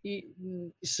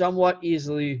somewhat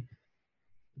easily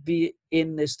be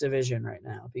in this division right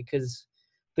now, because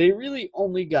they really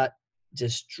only got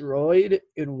destroyed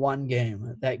in one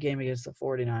game, that game against the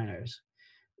 49ers.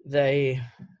 They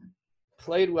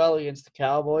played well against the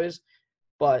Cowboys,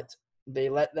 but they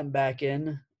let them back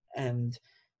in, and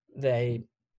they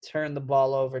turned the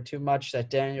ball over too much. That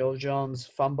Daniel Jones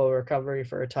fumble recovery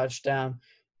for a touchdown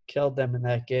killed them in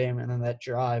that game, and then that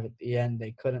drive at the end,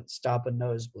 they couldn't stop a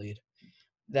nosebleed.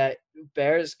 That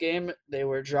Bears game, they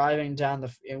were driving down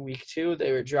in week 2,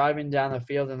 they were driving down the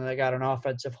field, and they got an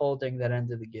offensive holding that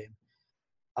ended the game.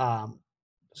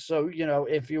 So,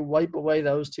 if you wipe away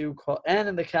those two, and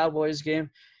in the Cowboys game,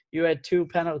 you had 2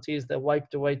 penalties that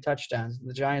wiped away touchdowns.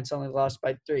 The Giants only lost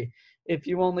by 3. If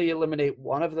you only eliminate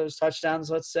one of those touchdowns,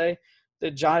 let's say,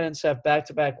 the Giants have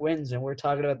back-to-back wins, and we're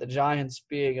talking about the Giants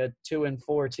being a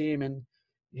 2-4 team, and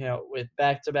with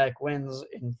back-to-back wins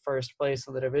in first place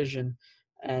in the division.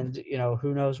 And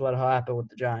who knows what will happen with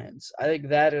the Giants. I think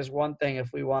that is one thing,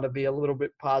 if we want to be a little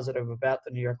bit positive about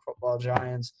the New York Football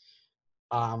Giants,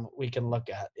 we can look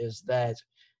at, is that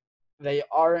they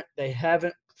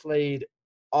haven't played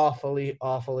awfully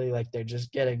like they're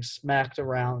just getting smacked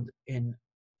around in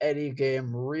any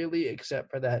game really, except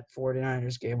for that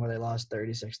 49ers game where they lost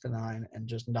 36-9 and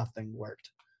just nothing worked.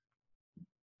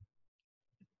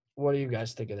 What do you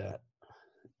guys think of that,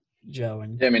 Joe?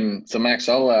 Yeah, I mean, so Max,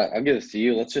 I'll give this to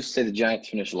you. Let's just say the Giants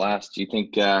finish last. Do you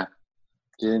think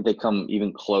they come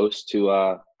even close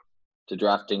to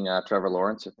drafting Trevor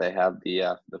Lawrence if they have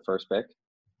the first pick?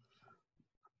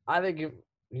 I think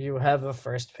you have the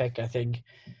first pick. I think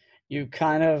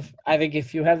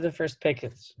if you have the first pick,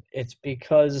 it's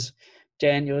because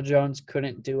Daniel Jones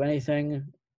couldn't do anything.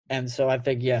 And so I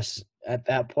think, yes, at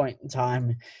that point in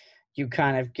time, you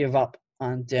kind of give up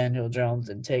on Daniel Jones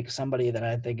and take somebody that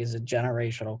I think is a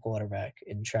generational quarterback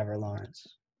in Trevor Lawrence.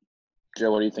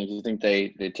 Joe, what do you think? You think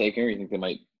they take him, or you think they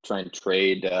might try and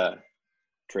trade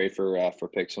for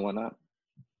picks and whatnot?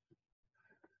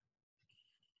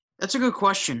 That's a good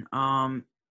question.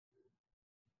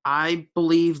 I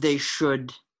believe they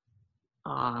should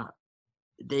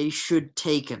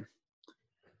take him.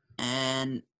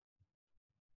 And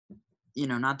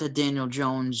not that Daniel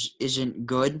Jones isn't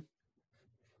good,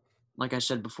 like I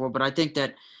said before, but I think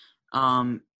that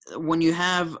when you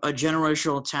have a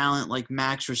generational talent like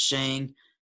Max was saying,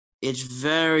 it's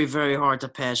very, very hard to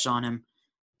pass on him.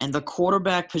 And the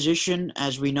quarterback position,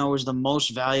 as we know, is the most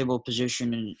valuable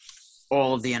position in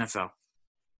all of the NFL.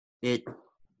 It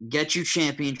gets you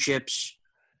championships,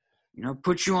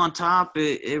 puts you on top.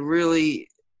 It really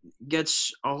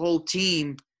gets a whole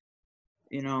team,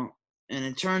 and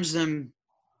it turns them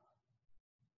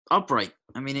upright.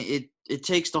 I mean, it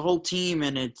takes the whole team,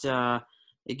 and it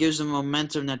gives them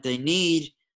momentum that they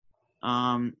need.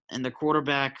 And the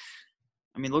quarterback,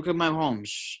 I mean, look at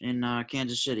Mahomes in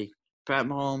Kansas City. Pat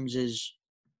Mahomes is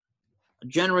a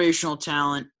generational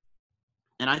talent,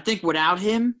 and I think without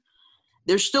him,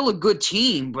 they're still a good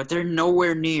team, but they're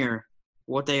nowhere near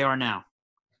what they are now.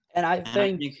 And I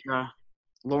think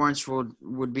Lawrence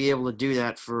would be able to do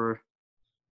that for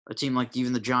a team like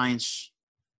even the Giants.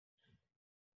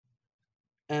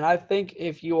 And I think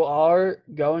if you are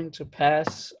going to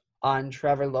pass on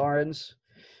Trevor Lawrence,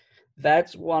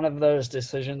 that's one of those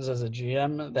decisions as a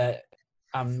GM that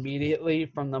immediately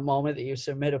from the moment that you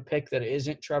submit a pick that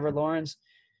isn't Trevor Lawrence,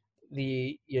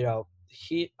 the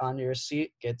heat on your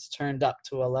seat gets turned up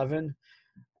to 11,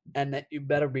 and that you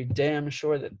better be damn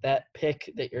sure that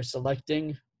pick that you're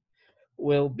selecting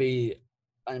will be,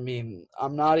 I mean,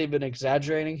 I'm not even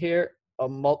exaggerating here, a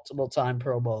multiple-time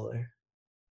Pro Bowler.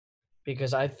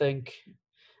 Because I think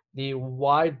the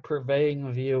wide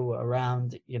purveying view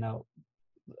around,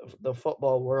 the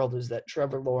football world is that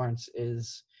Trevor Lawrence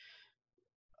is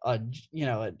a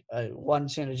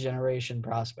once in a generation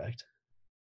prospect.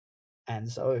 And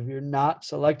so if you're not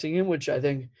selecting him, which I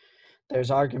think there's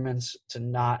arguments to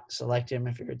not select him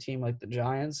if you're a team like the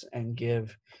Giants and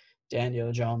give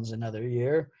Daniel Jones another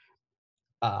year,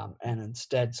 and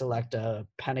instead select a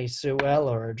Penny Sewell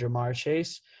or a Jamar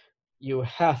Chase, you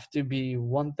have to be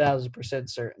 1,000%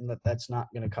 certain that that's not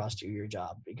going to cost you your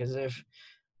job. Because if,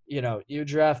 you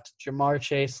draft Jamar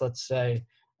Chase, let's say,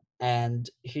 and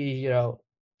he,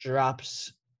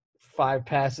 drops 5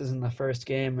 passes in the first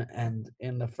game, and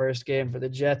in the first game for the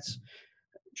Jets,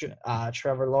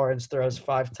 Trevor Lawrence throws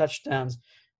 5 touchdowns,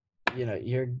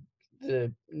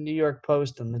 the New York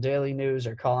Post and the Daily News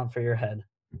are calling for your head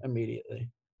immediately.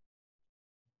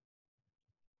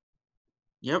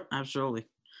 Yep, absolutely.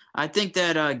 I think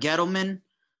that Gettleman,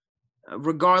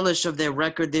 regardless of their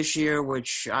record this year,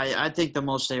 which I think the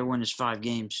most they win is 5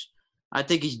 games, I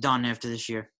think he's done after this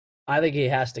year. I think he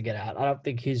has to get out. I don't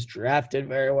think he's drafted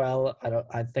very well.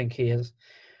 I think he is.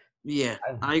 Yeah,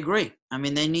 I agree. I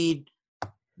mean, they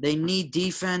need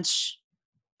defense,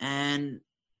 and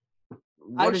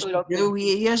what does he do?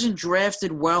 He hasn't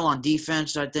drafted well on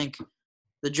defense. I think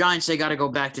the Giants, they got to go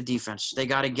back to defense. They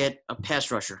got to get a pass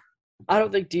rusher. I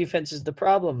don't think defense is the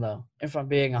problem, though. If I'm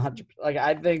being 100,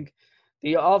 I think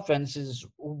the offense is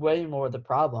way more the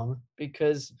problem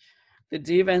because the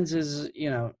defense is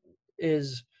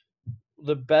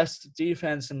the best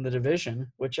defense in the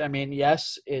division. Which I mean,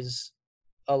 yes, is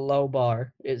a low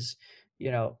bar. Is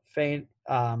faint,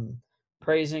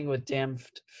 praising with damn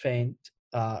faint,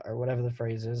 or whatever the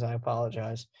phrase is. I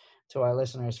apologize to our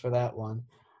listeners for that one,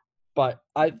 but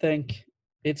I think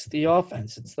it's the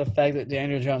offense. It's the fact that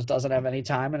Daniel Jones doesn't have any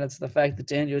time, and it's the fact that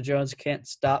Daniel Jones can't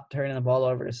stop turning the ball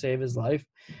over to save his life.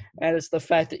 And it's the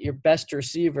fact that your best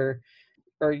receiver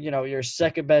or, your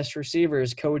second best receiver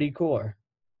is Cody Core.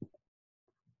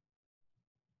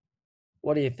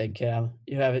 What do you think, Cam?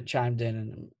 You haven't chimed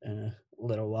in a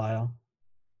little while.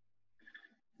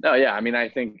 No, yeah. I mean, I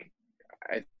think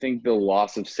the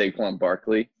loss of Saquon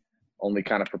Barkley only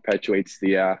kind of perpetuates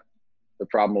the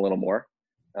problem a little more.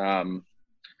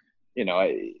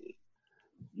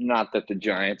 Not that the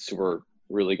Giants were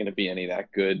really going to be any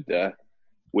that good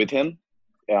with him.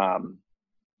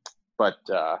 But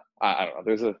I don't know.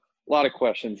 There's a lot of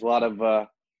questions, a lot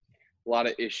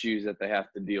of issues that they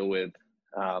have to deal with.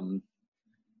 I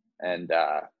mean,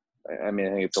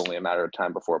 I think it's only a matter of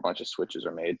time before a bunch of switches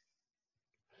are made.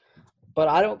 But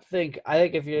I think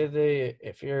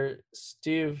if you're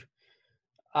Steve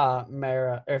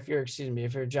Mara, or if you're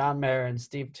John Mara and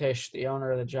Steve Tisch, the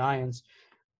owner of the Giants,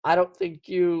 I don't think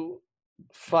you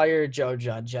fire Joe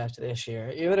Judge after this year.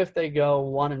 Even if they go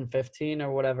 1-15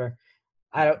 or whatever,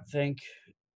 I think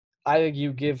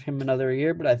you give him another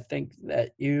year, but I think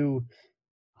that you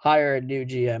hire a new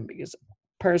GM because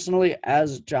personally,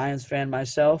 as a Giants fan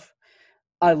myself,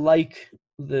 I like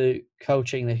the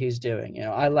coaching that he's doing.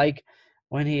 I like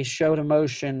when he showed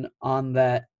emotion on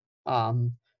that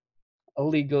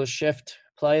illegal shift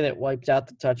play that wiped out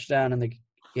the touchdown in the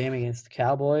game against the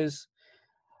Cowboys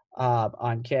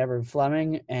on Cameron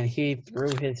Fleming, and he threw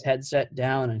his headset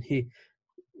down and he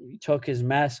took his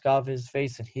mask off his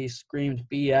face and he screamed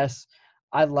BS.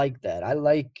 I like that. I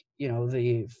like,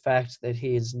 the fact that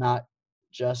he is not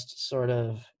just sort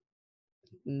of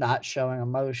not showing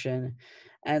emotion.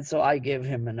 And so I give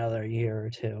him another year or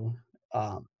two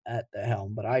at the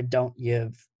helm, but I don't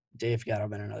give Dave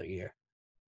Gettleman another year.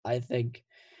 I think,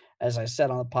 as I said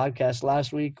on the podcast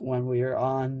last week when we were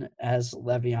on, as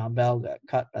Le'Veon Bell got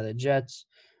cut by the Jets,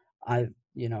 and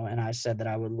I said that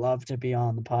I would love to be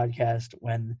on the podcast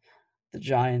when the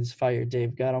Giants fired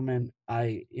Dave Gettleman.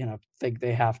 I, think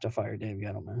they have to fire Dave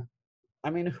Gettleman.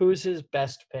 I mean, who's his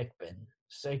best pick been?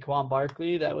 Saquon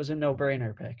Barkley? That was a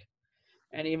no-brainer pick.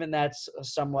 And even that's a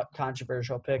somewhat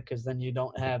controversial pick because then you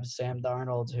don't have Sam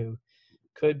Darnold, who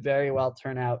could very well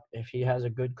turn out, if he has a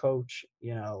good coach,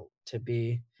 to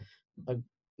be a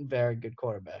very good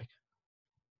quarterback.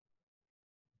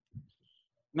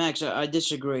 Max, I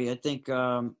disagree. I think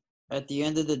at the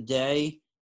end of the day,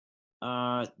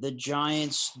 the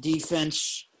Giants'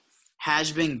 defense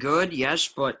has been good, yes,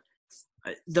 but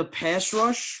the pass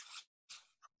rush,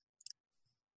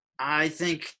 I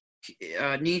think,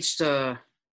 needs to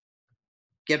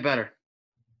get better.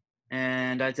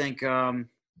 And I think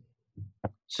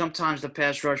sometimes the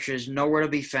pass rush is nowhere to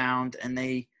be found, and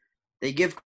they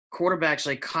give quarterbacks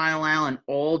like Kyle Allen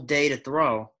all day to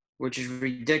throw, which is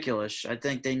ridiculous. I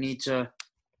think they need to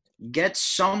get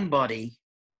somebody.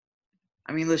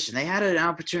 I mean, listen, they had an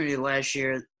opportunity last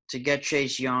year to get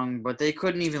Chase Young, but they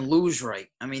couldn't even lose right.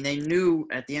 I mean, they knew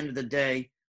at the end of the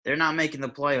day they're not making the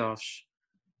playoffs.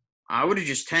 I would have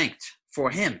just tanked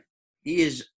for him. He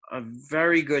is a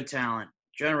very good talent,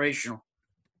 generational.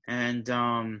 And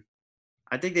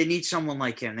I think they need someone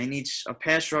like him. They need a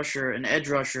pass rusher, an edge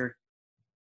rusher.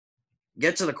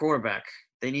 Get to the quarterback.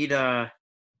 They need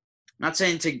not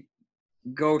saying to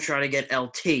go try to get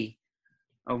LT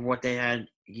of what they had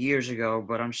years ago,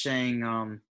 but I'm saying,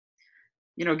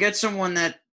 get someone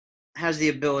that has the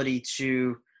ability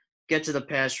to get to the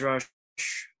pass rush,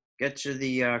 get to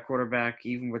the quarterback,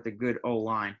 even with a good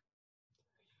O-line.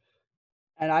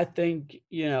 And I think,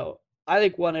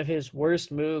 one of his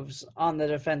worst moves on the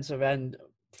defensive end,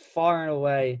 far and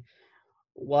away,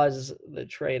 was the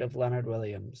trade of Leonard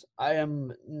Williams. I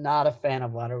am not a fan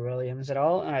of Leonard Williams at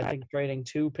all, and I think trading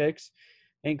 2 picks,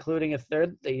 including a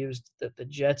third, they used that the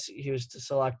Jets used to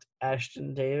select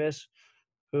Ashton Davis,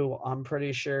 who I'm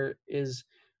pretty sure he's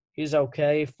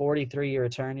okay, 43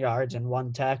 return yards and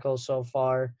 1 tackle so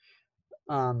far.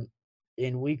 Um,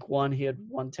 in week 1, he had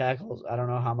 1 tackle. I don't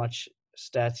know how much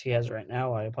stats he has right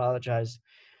now. I apologize,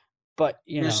 but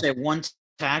I'm going to say 1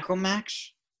 tackle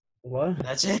max. what?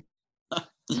 That's it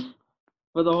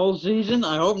for the whole season.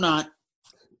 I hope not.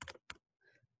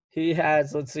 He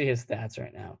has. Let's see his stats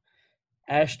right now.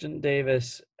 Ashton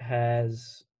Davis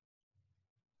has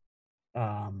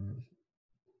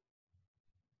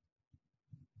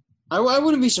I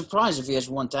wouldn't be surprised if he has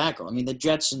 1 tackle. I mean, the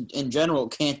Jets in general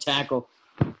can't tackle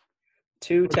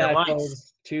 2 for their life.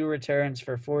 tackles, 2 returns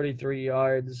for 43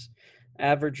 yards,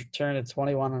 average return at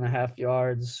 21.5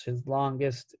 yards. His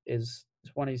longest is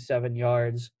 27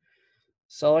 yards.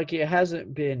 So, like, he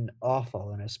hasn't been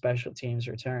awful in a special teams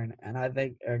return. And I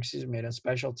think, in a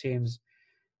special teams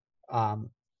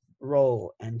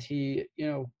role. And he,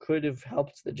 could have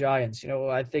helped the Giants.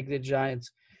 I think the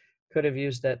Giants could have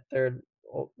used that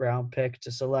 3rd-round pick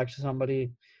to select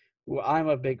somebody who I'm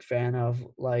a big fan of,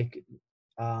 like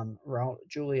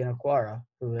Julian Aquara,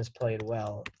 who has played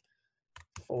well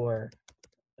for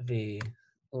the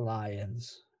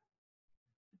Lions.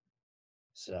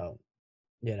 So,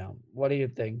 what do you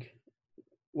think?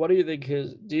 What do you think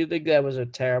do you think that was a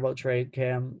terrible trade,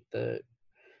 Cam? The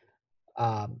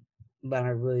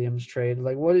Leonard Williams trade?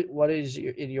 Like, what is,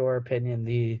 in your opinion,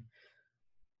 the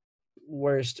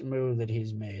worst move that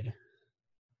he's made?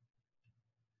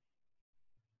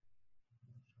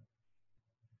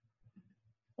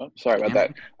 Oh, sorry about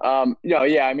that.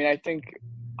 Yeah. I mean, I think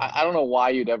I don't know why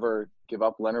you'd ever give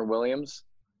up Leonard Williams.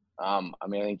 I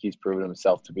mean, I think he's proven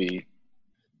himself to be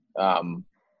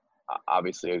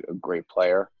obviously a great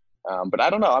player. But I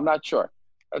don't know. I'm not sure.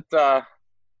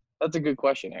 That's a good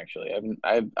question, actually.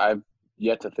 I've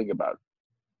yet to think about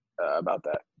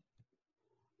that.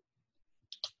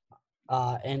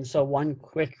 And so one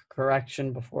quick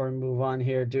correction before we move on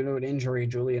here. Due to an injury,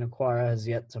 Julian Aquara has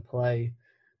yet to play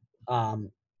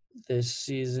this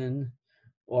season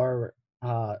or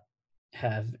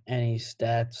have any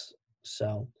stats.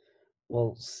 So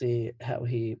we'll see how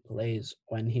he plays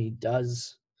when he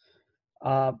does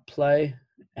play.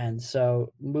 And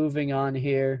so moving on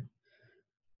here,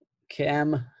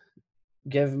 Cam,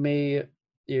 give me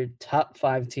your top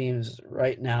 5 teams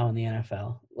right now in the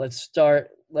NFL. Let's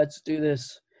do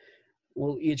this.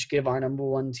 We'll each give our number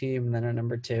 1 team, and then our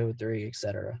number 2, 3,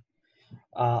 etc.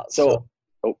 So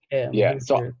Cam, yeah.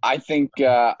 So your... I think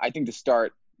to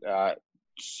start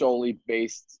solely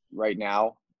based right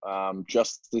now,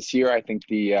 just this year, I think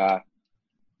the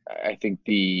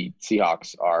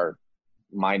Seahawks are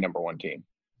my number 1 team.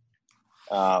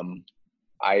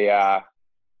 I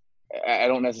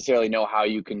don't necessarily know how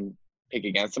you can pick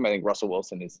against them. I think Russell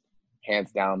Wilson is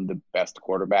hands down the best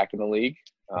quarterback in the league.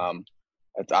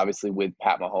 That's obviously with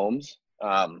Pat Mahomes.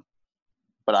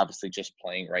 But obviously just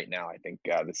playing right now, I think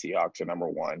the Seahawks are number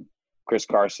 1. Chris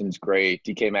Carson's great.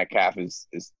 DK Metcalf is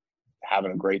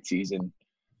having a great season.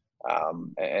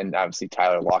 And obviously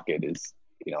Tyler Lockett is,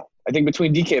 I think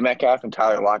between DK Metcalf and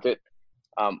Tyler Lockett,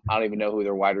 I don't even know who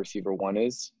their wide receiver 1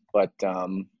 is, but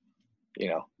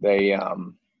they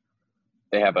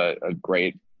have a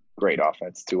great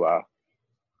offense to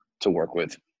work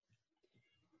with.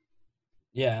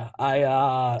 Yeah,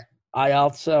 I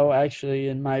also actually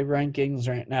in my rankings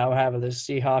right now have the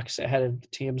Seahawks ahead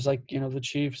of teams like, the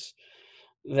Chiefs.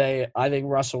 I think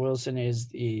Russell Wilson is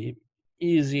the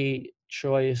easy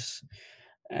choice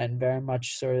and very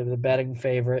much sort of the betting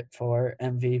favorite for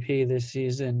MVP this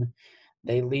season.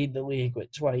 They lead the league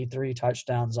with 23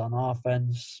 touchdowns on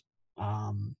offense.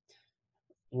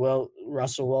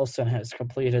 Russell Wilson has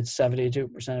completed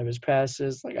 72% of his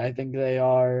passes. Like, I think they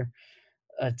are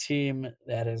a team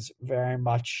that is very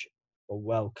much a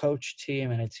well-coached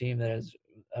team and a team that is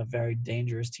a very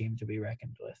dangerous team to be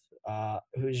reckoned with.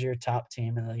 Who's your top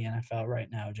team in the NFL right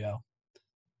now, Joe?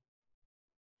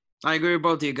 I agree with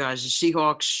both of you guys. The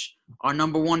Seahawks are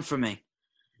number 1 for me.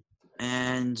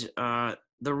 And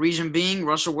the reason being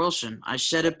Russell Wilson. I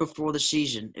said it before the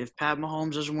season. If Pat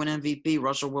Mahomes doesn't win MVP,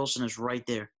 Russell Wilson is right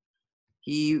there.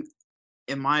 He,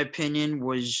 in my opinion,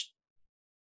 was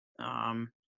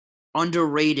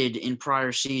underrated in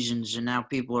prior seasons, and now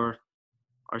people are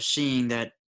seeing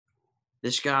that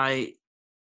this guy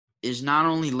is not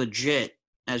only legit,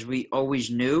 as we always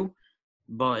knew,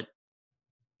 but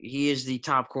he is the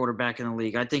top quarterback in the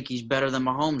league. I think he's better than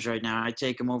Mahomes right now. I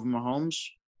take him over Mahomes.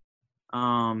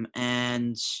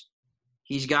 And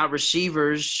He's got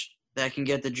receivers that can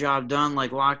get the job done,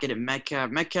 like Lockett and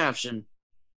Metcalf. Metcalf's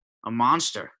a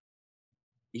monster.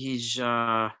 He's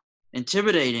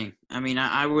intimidating. I mean,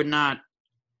 I would not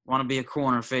want to be a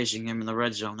corner facing him in the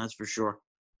red zone, that's for sure.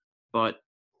 But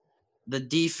the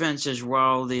defense as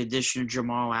well, the addition of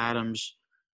Jamal Adams,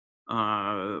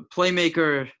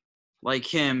 playmaker like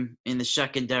him in the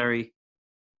secondary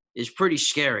is pretty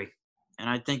scary. And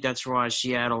I think that's why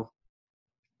Seattle,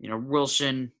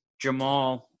 Wilson,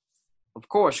 Jamal, of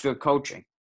course, good coaching.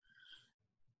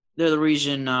 They're the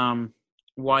reason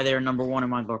why they're number one in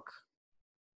my book.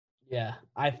 Yeah,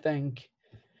 I think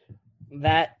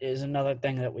that is another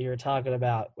thing that we were talking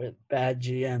about with bad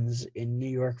GMs in New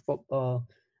York football.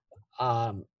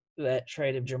 That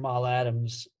trade of Jamal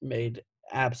Adams made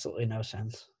absolutely no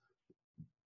sense.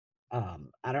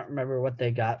 I don't remember what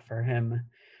they got for him,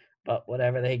 but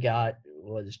whatever they got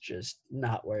was just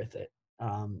not worth it,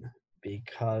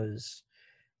 because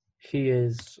he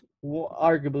is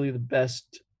arguably the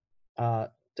best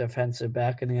defensive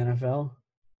back in the NFL.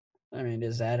 I mean,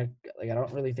 is that I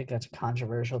don't really think that's a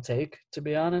controversial take, to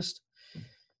be honest.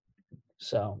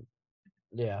 So,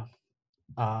 yeah.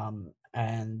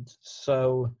 And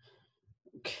so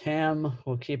Cam,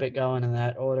 we'll keep it going in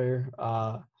that order.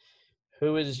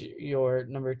 Who is your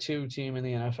number 2 team in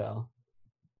the NFL?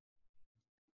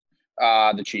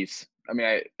 The Chiefs. I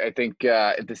mean, I think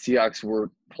if the Seahawks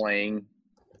were playing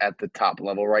at the top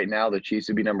level right now, the Chiefs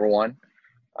would be number 1.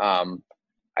 I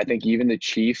think even the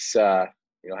Chiefs,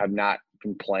 have not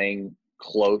been playing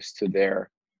close to their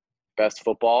best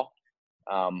football.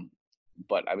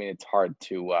 But I mean, it's hard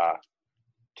to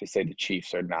say the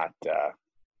Chiefs are not. I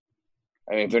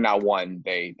mean, if they're not 1,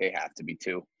 they have to be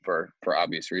 2 for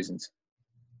obvious reasons.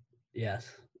 Yes.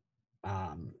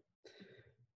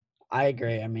 I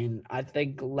agree. I mean, I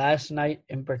think last night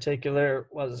in particular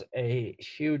was a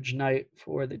huge night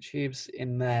for the Chiefs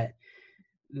in that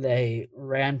they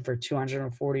ran for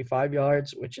 245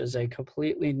 yards, which is a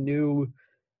completely new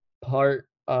part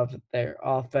of their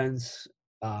offense,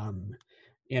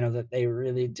 that they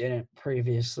really didn't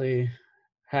previously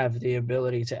have the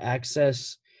ability to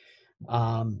access.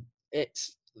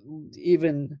 It's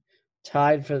even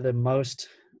tied for the most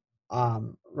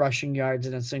rushing yards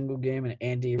in a single game in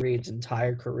Andy Reid's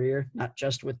entire career, not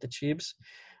just with the Chiefs,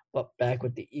 but back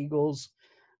with the Eagles,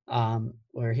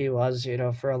 where he was,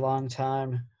 for a long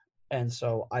time. And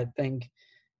so I think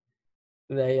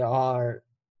they are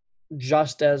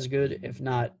just as good, if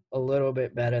not a little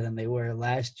bit better than they were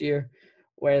last year.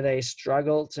 Where they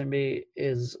struggle to me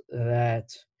is that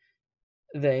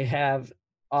they have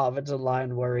offensive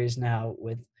line worries now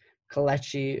with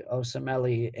Kelechi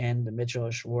Osemele and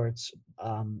Mitchell Schwartz,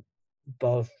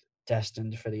 both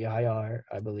destined for the IR,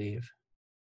 I believe.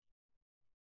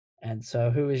 And so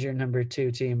who is your number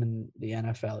 2 team in the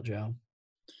NFL, Joe?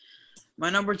 My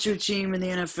number 2 team in the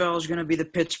NFL is going to be the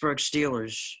Pittsburgh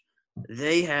Steelers.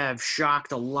 They have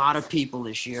shocked a lot of people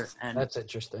this year. And that's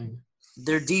interesting.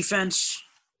 Their defense,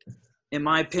 in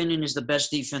my opinion, is the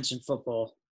best defense in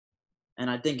football. And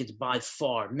I think it's by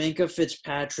far. Minkah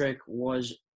Fitzpatrick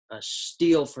was a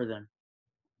steal for them.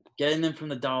 Getting them from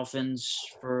the Dolphins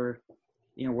for,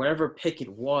 whatever pick it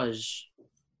was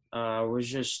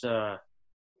just,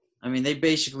 they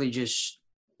basically just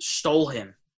stole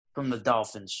him from the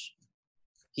Dolphins.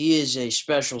 He is a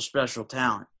special, special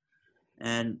talent.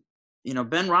 And,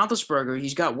 Ben Roethlisberger,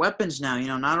 he's got weapons now.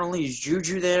 Not only is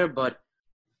Juju there, but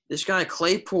this guy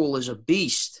Claypool is a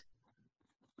beast.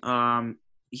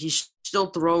 He still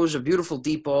throws a beautiful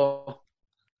deep ball,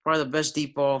 probably the best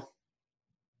deep ball,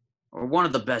 or one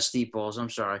of the best deep balls, I'm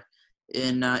sorry,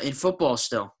 in football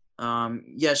still.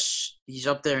 Yes, he's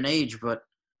up there in age, but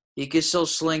he can still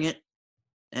sling it.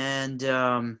 And,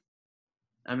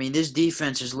 this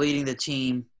defense is leading the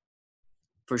team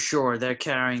for sure. They're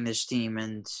carrying this team.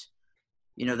 And,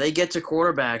 they get to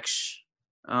quarterbacks.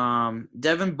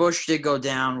 Devin Bush did go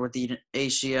down with the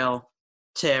ACL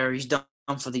tear. He's done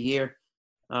for the year.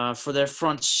 For their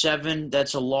front 7,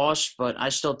 that's a loss, but I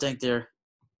still think they're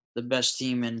the best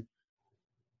team in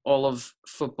all of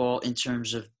football in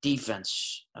terms of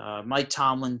defense. Mike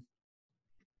Tomlin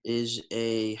is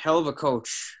a hell of a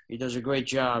coach. He does a great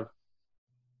job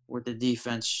with the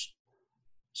defense.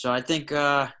 So I think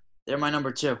they're my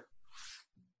number 2.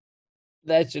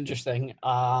 That's interesting.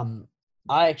 I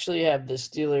actually have the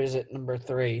Steelers at number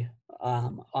 3.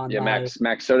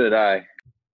 Max, so did I.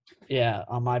 Yeah,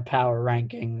 on my power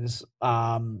rankings,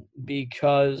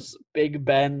 because Big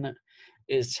Ben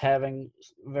is having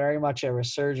very much a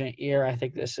resurgent year. I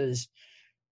think this is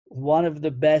one of the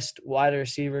best wide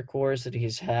receiver cores that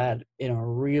he's had in a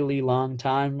really long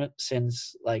time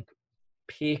since,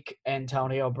 peak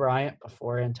Antonio Bryant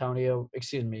before Antonio,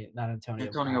 excuse me, not Antonio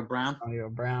Antonio Brown. Antonio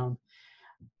Brown.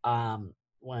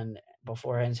 When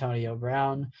before Antonio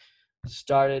Brown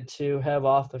started to have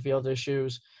off the field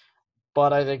issues.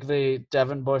 But I think the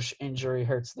Devin Bush injury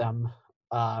hurts them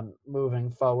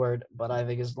moving forward. But I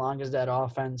think as long as that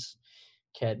offense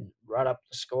can run up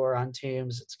the score on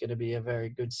teams, it's going to be a very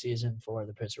good season for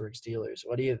the Pittsburgh Steelers.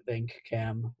 What do you think,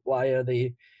 Cam? Why are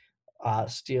the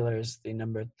Steelers the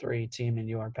number 3 team in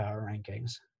your power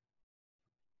rankings?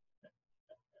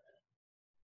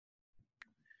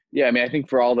 Yeah, I mean, I think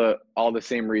for all the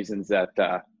same reasons that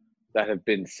have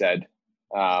been said.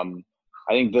 I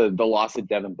think the loss of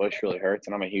Devin Bush really hurts,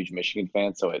 and I'm a huge Michigan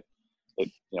fan, so it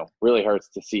really hurts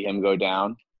to see him go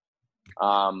down.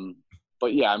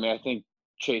 But yeah, I mean, I think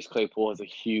Chase Claypool has a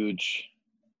huge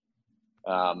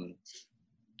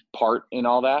part in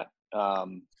all that.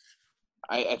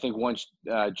 I think once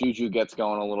Juju gets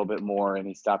going a little bit more and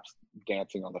he stops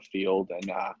dancing on the field and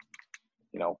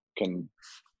can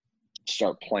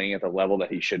start playing at the level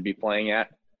that he should be playing at.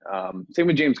 Same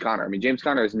with James Conner. I mean, James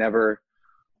Conner has never,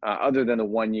 other than the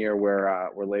 1 year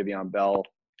where Le'Veon Bell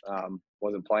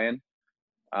wasn't playing,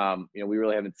 we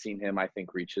really haven't seen him, I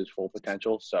think, reach his full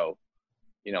potential. So,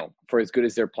 for as good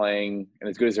as they're playing and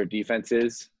as good as their defense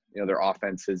is, their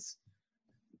offense has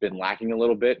been lacking a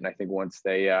little bit. And I think once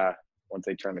they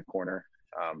turn the corner,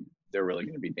 they're really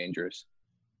going to be dangerous.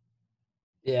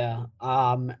 Yeah.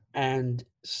 And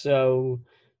so,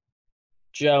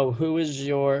 Joe, who is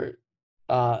your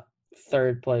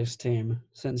third place team?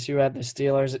 Since you had the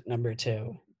Steelers at number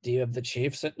 2, do you have the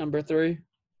Chiefs at number 3?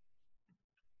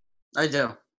 I do.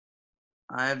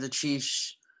 I have the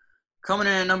Chiefs coming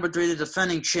in at number 3. The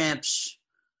defending champs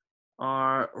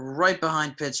are right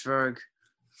behind Pittsburgh.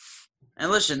 And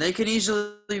listen, they could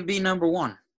easily be number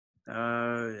 1.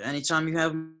 Anytime you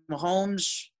have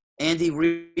Mahomes, Andy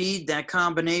Reid, that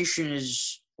combination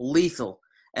is lethal.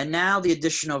 And now the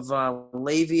addition of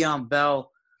Le'Veon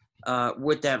Bell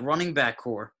with that running back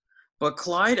core. But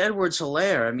Clyde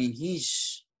Edwards-Helaire, I mean,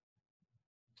 he's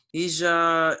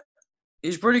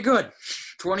pretty good.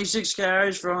 26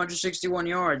 carries for 161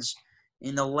 yards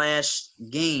in the last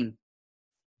game.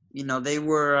 They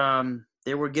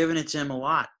were giving it to him a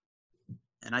lot.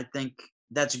 And I think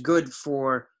that's good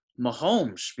for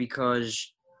Mahomes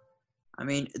because, I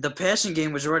mean, the passing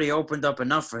game was already opened up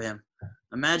enough for him.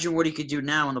 Imagine what he could do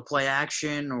now in the play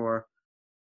action or,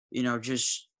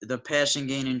 just the passing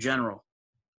game in general.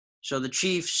 So the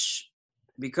Chiefs,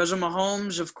 because of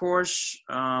Mahomes, of course,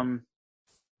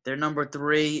 they're number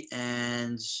 3.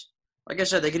 And like I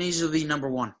said, they can easily be number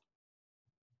 1.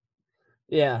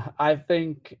 Yeah, I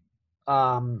think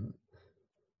one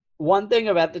thing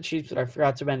about the Chiefs that I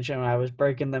forgot to mention when I was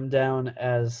breaking them down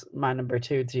as my number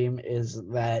 2 team is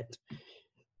that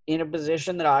in a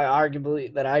position that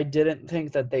I didn't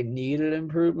think that they needed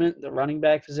improvement, the running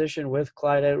back position with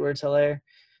Clyde Edwards-Helaire,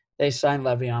 they signed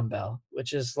Le'Veon Bell,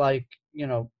 which is like,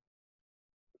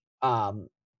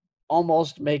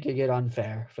 almost making it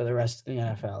unfair for the rest of the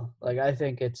NFL. Like, I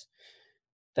think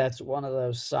that's one of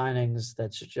those signings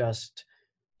that's just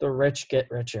the rich get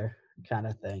richer kind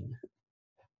of thing.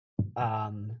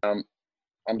 I'm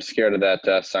scared of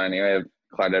that signing. I have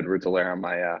Clyde Edwards-Helaire on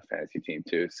my fantasy team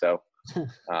too. So,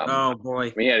 oh boy,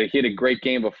 I mean, he had a great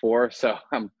game before, so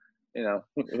who knows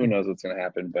what's going to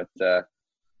happen. But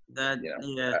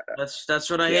that's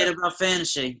what I hate about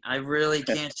fantasy. I really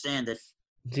can't stand it.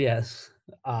 Yes,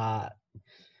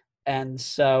 and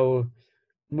so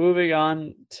moving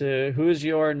on to who's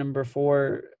your number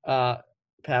 4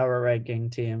 power ranking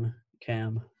team,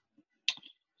 Cam?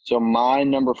 So my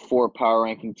number 4 power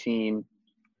ranking team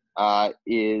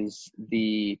is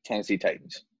the Tennessee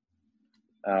Titans.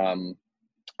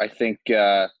 I think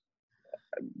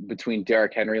between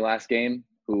Derrick Henry last game,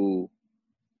 who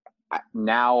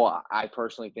now I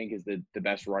personally think is the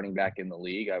best running back in the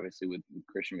league, obviously with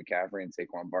Christian McCaffrey and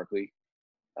Saquon Barkley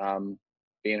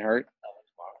being hurt.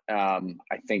 I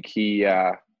think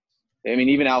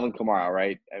even Alvin Kamara,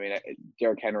 right? I mean,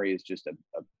 Derrick Henry is just a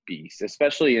beast,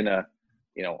 especially in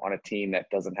on a team that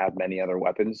doesn't have many other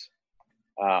weapons.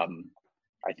 I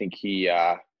think he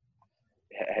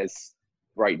has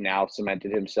right now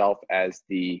cemented himself as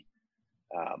the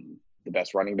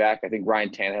best running back. I think Ryan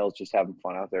Tannehill is just having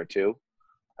fun out there too.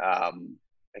 I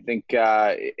think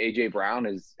AJ Brown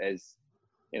is a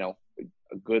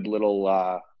good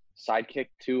little sidekick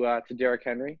to Derrick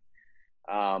Henry.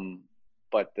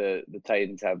 But the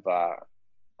Titans have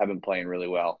been playing really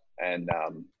well, and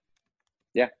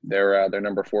they're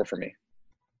number 4 for me.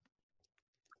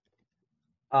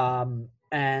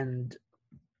 And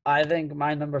I think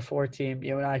my number 4 team,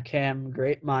 you and I, Cam,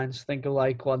 great minds think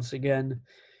alike once again,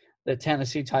 the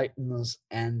Tennessee Titans.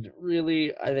 And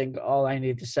really, I think all I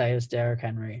need to say is Derrick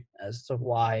Henry as to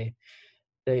why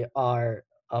they are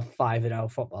a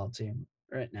 5-0 football team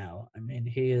right now. I mean,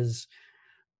 he is,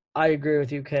 I agree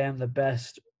with you, Cam, the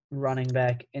best running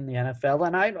back in the NFL.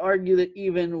 And I'd argue that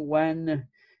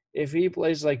if he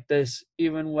plays like this,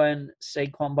 even when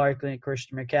Saquon Barkley and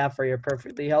Christian McCaffrey are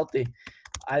perfectly healthy,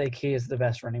 I think he is the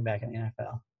best running back in the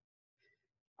NFL.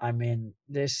 I mean,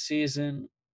 this season,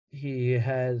 he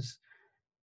has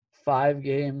 5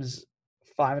 games,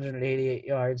 588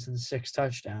 yards, and 6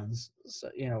 touchdowns. So,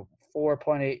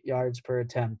 4.8 yards per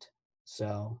attempt.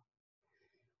 So,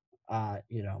 I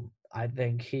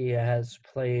think he has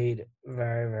played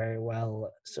very, very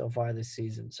well so far this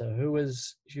season. So, who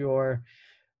is your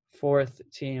 4th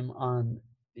team on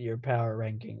your power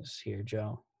rankings here,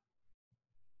 Joe?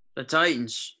 The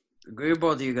Titans. Agree with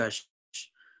both of you guys.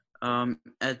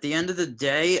 At the end of the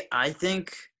day, I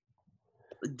think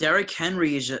Derrick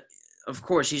Henry of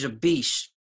course, he's a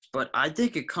beast, but I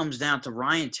think it comes down to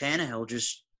Ryan Tannehill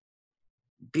just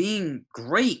being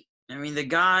great. I mean, the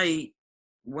guy,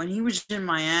 when he was in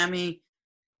Miami,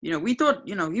 we thought,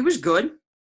 he was good.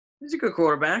 He's a good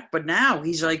quarterback, but now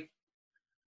he's like,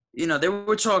 they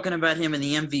were talking about him in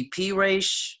the MVP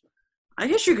race. I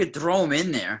guess you could throw him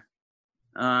in there.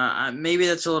 Maybe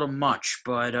that's a little much,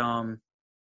 but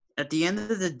at the end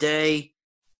of the day,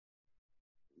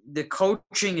 the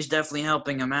coaching is definitely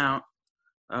helping him out.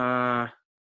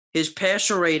 His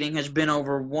passer rating has been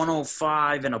over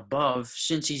 105 and above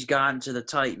since he's gotten to the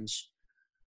Titans,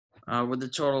 with a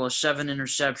total of 7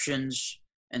 interceptions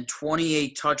and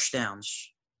 28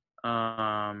 touchdowns,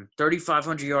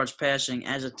 3,500 yards passing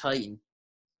as a Titan.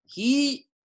 He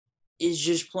is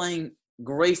just playing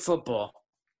great football.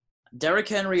 Derrick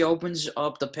Henry opens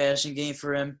up the passing game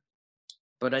for him,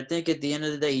 but I think at the end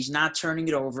of the day, he's not turning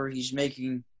it over. He's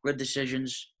making good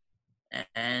decisions,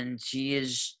 and he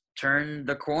has turned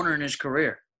the corner in his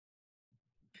career.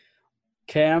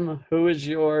 Cam, who is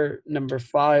your number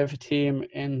 5 team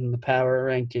in the power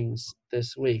rankings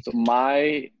this week? So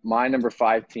my number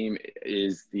 5 team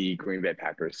is the Green Bay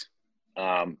Packers.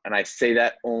 And I say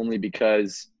that only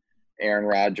because Aaron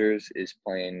Rodgers is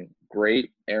playing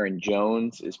great. Aaron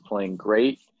Jones is playing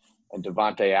great. And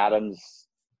Devontae Adams,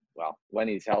 well, when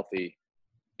he's healthy,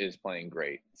 is playing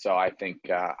great. So I think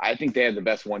they have the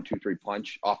best 1-2-3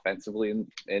 punch offensively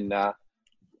in the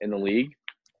league.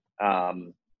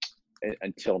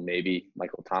 Until maybe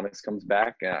Michael Thomas comes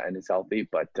back and is healthy.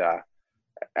 But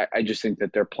I just think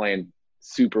that they're playing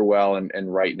super well.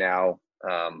 And right now,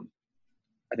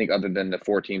 I think other than the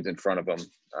 4 teams in front of them,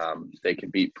 they can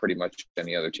beat pretty much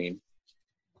any other team.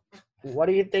 What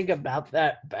do you think about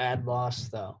that bad loss,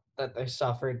 though, that they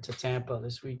suffered to Tampa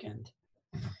this weekend?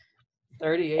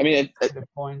 38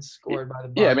 points scored by the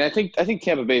Bucs. Yeah, I mean, I think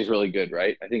Tampa Bay is really good,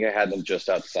 right? I think I had them just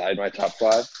outside my top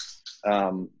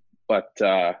 5. But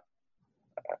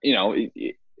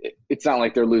it's not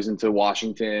like they're losing to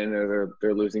Washington or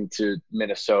they're losing to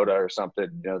Minnesota or something.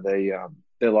 They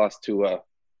lost to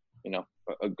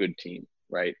a good team,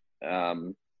 right?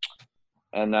 And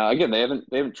again, they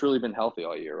haven't truly been healthy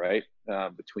all year, right?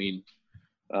 Between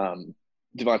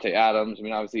Devontae Adams, I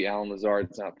mean, obviously Allen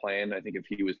Lazard's not playing. I think if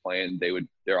he was playing,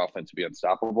 their offense would be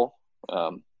unstoppable.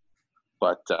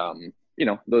 But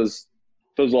those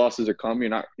losses are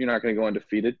coming. You're not going to go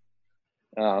undefeated.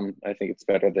 I think it's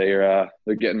better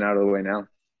they're getting out of the way now.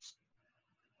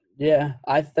 Yeah,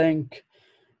 I think,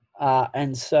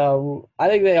 and so I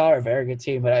think they are a very good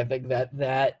team, but I think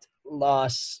that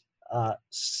loss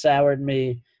soured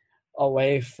me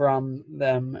away from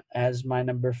them as my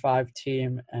number 5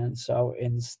 team, and so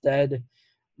instead,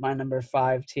 my number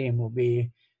 5 team will be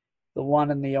the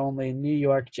one and the only New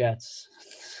York Jets.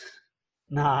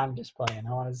 Nah, I'm just playing.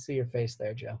 I want to see your face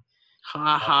there, Joe.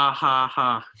 Ha, ha, ha,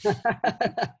 ha.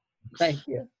 Thank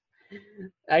you.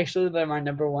 Actually, they're my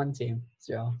number 1 team,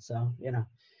 Joe. So,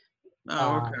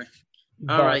 Oh, okay.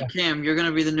 All right, Cam, you're going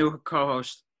to be the new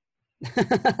co-host.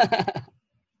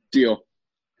 Deal.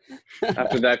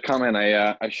 After that comment,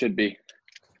 I should be.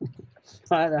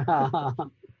 I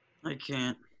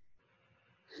can't.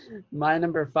 My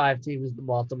number 5 team is the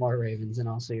Baltimore Ravens, in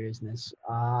all seriousness.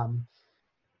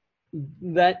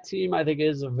 That team, I think,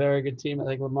 is a very good team. I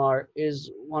think Lamar is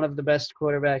one of the best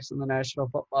quarterbacks in the National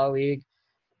Football League.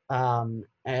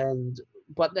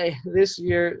 But they this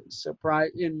year,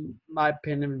 in my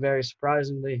opinion, very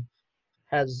surprisingly,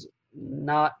 has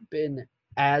not been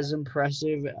as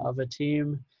impressive of a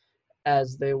team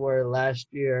as they were last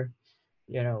year.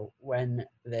 When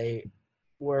they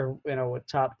were, a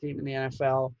top team in the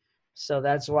NFL. So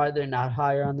that's why they're not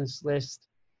higher on this list.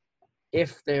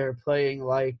 If they're playing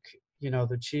like,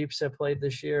 the Chiefs have played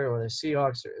this year or the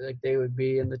Seahawks, like they would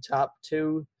be in the top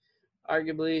two,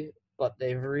 arguably. But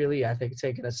they've really, I think,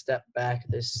 taken a step back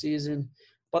this season.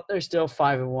 But they're still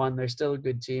 5-1. They're still a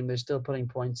good team. They're still putting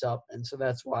points up. And so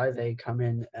that's why they come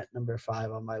in at number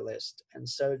 5 on my list. And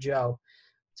so, Joe,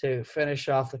 to finish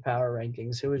off the power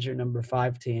rankings, who is your number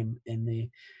 5 team in the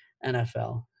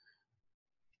NFL?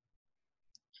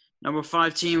 Number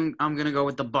 5 team, I'm gonna go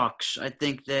with the Bucks. I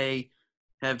think they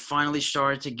have finally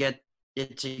started to get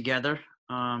it together.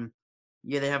 Yeah,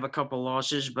 they have a couple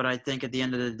losses, but I think at the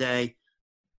end of the day,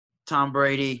 Tom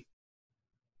Brady,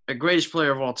 the greatest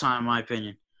player of all time, in my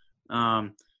opinion.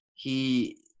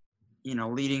 He,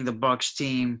 leading the Bucks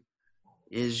team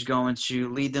is going to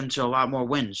lead them to a lot more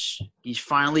wins. He's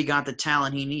finally got the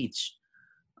talent he needs.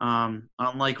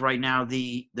 Unlike right now,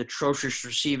 the atrocious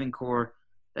receiving core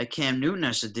that Cam Newton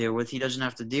has to deal with, he doesn't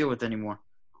have to deal with anymore.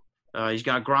 He's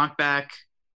got Gronk back,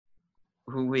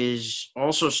 who is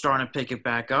also starting to pick it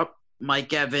back up.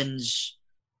 Mike Evans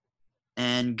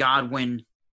and Godwin,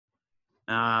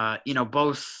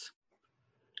 both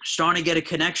starting to get a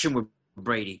connection with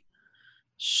Brady.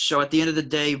 So at the end of the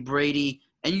day, Brady,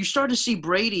 and you start to see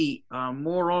Brady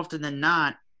more often than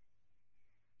not,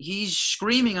 he's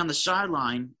screaming on the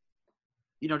sideline,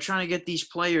 trying to get these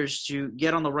players to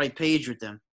get on the right page with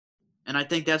them. And I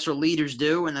think that's what leaders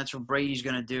do, and that's what Brady's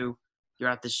going to do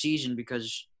throughout the season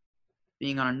because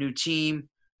being on a new team,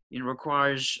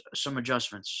 requires some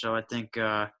adjustments. So I think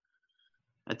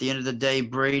at the end of the day,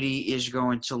 Brady is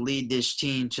going to lead this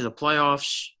team to the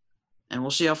playoffs, and we'll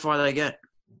see how far they get.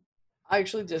 I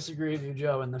actually disagree with you,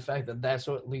 Joe, in the fact that that's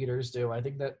what leaders do. I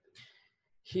think that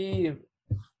he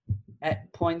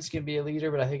at points can be a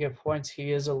leader, but I think at points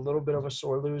he is a little bit of a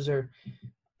sore loser.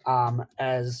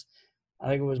 As I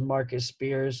think it was Marcus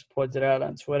Spears pointed out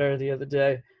on Twitter the other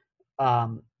day.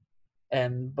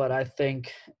 But I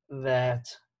think that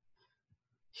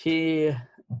he,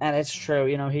 and it's true,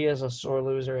 he is a sore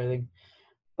loser, I think.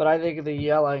 But I think the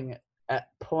yelling at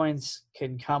points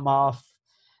can come off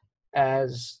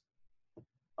as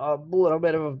a little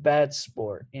bit of a bad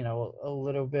sport, a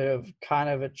little bit of kind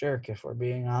of a jerk, if we're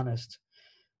being honest.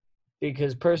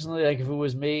 Because personally, like if it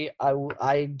was me,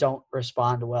 I don't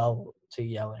respond well to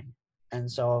yelling. And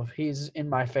so if he's in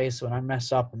my face when I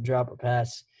mess up and drop a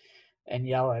pass and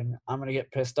yelling, I'm going to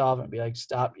get pissed off and be like,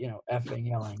 stop, effing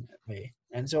yelling at me.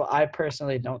 And so I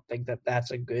personally don't think that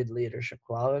that's a good leadership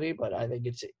quality, but I think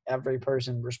it's every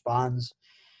person responds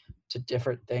to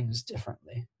different things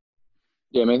differently.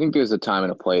 Yeah, I mean, I think there's a time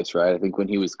and a place, right? I think when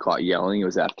he was caught yelling, it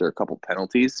was after a couple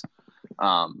penalties,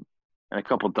 and a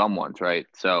couple dumb ones, right?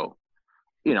 So,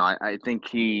 I think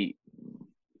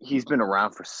he's been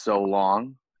around for so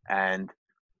long, and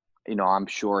I'm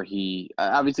sure he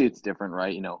obviously it's different,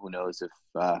 right? Who knows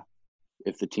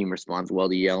if the team responds well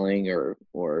to yelling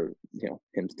or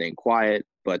him staying quiet,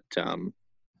 but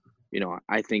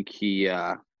I think he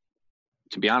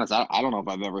to be honest, I don't know if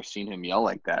I've ever seen him yell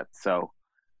like that. So,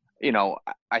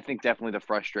 I think definitely the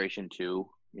frustration too.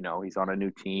 He's on a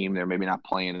new team. They're maybe not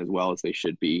playing as well as they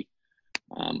should be.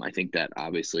 I think that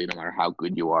obviously, no matter how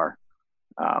good you are,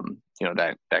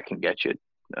 that can get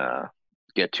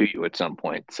to you at some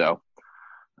point. So,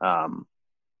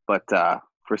 but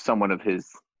for someone of his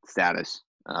status,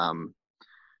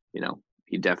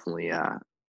 he definitely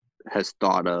has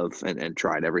thought of and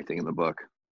tried everything in the book.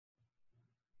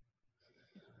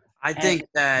 I think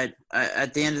that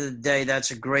at the end of the day, that's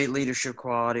a great leadership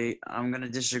quality. I'm going to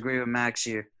disagree with Max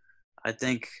here. I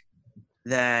think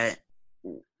that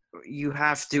you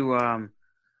have to,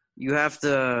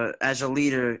 as a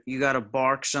leader, you got to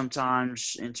bark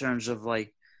sometimes in terms of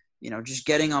just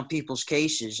getting on people's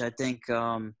cases. I think,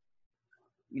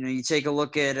 you take a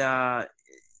look at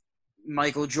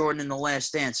Michael Jordan in The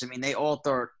Last Dance. I mean, they all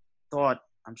thought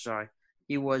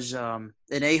he was an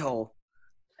a-hole,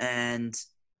 and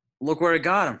look where it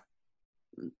got him.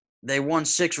 They won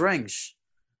 6 rings.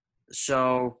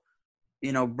 So,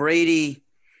 Brady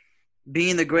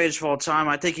being the greatest of all time,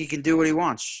 I think he can do what he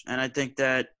wants. And I think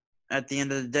that at the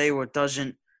end of the day, what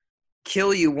doesn't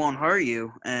kill you won't hurt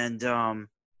you. And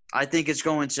I think it's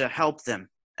going to help them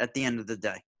at the end of the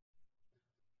day.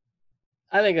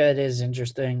 I think that is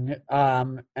interesting.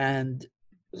 And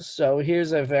so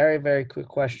here's a very, very quick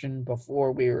question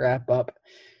before we wrap up.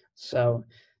 So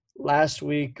last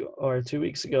week or 2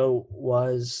 weeks ago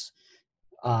was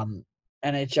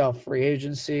NHL free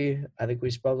agency. I think we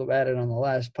spoke about it on the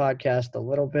last podcast a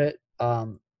little bit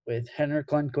with Henrik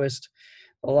Lundqvist,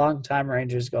 a longtime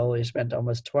Rangers goalie, spent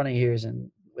almost 20 years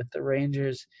with the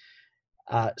Rangers,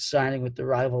 signing with the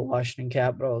rival Washington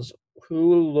Capitals.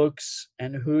 who looks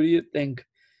and who do you think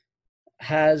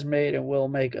has made and will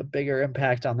make a bigger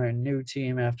impact on their new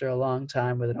team after a long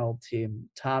time with an old team?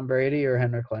 Tom Brady or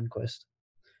Henrik Lundqvist?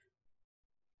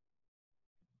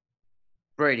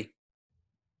 Brady.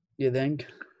 You think?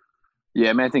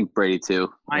 Yeah, I mean, I think Brady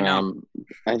too. I know.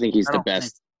 I think he's I the don't think.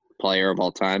 best player of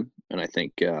all time, and I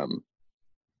think I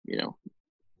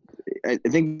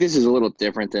think this is a little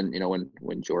different than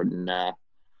when Jordan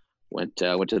went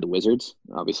to the Wizards,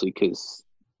 obviously, because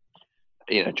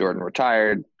Jordan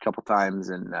retired a couple times,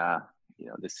 and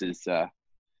this is.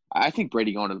 I think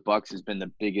Brady going to the Bucks has been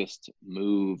the biggest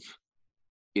move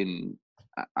in.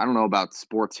 I don't know about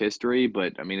sports history,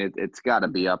 but I mean it's got to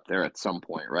be up there at some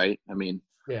point, right? I mean,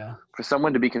 Yeah. for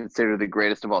someone to be considered the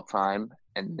greatest of all time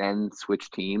and then switch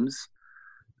teams,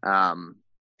 I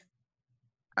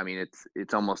mean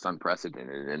it's almost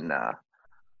unprecedented, and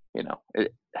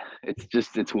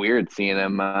it's weird seeing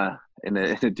him in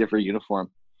a different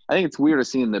uniform. I think it's weirder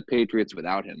seeing the Patriots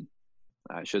without him,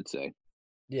 I should say.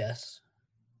 Yes.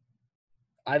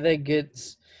 I think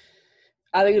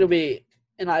it'll be,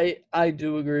 and I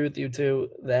do agree with you too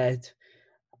that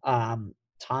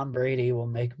Tom Brady will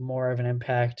make more of an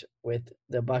impact with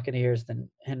the Buccaneers than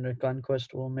Henrik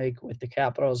Lundqvist will make with the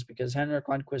Capitals, because Henrik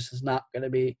Lundqvist is not going to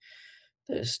be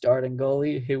the starting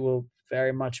goalie. He will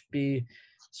very much be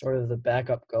sort of the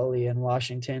backup goalie in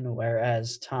Washington,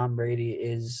 whereas Tom Brady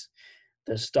is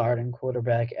the starting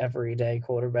quarterback, everyday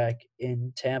quarterback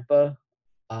in Tampa.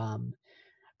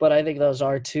 But I think those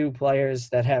are two players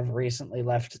that have recently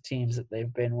left teams that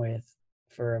they've been with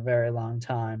for a very long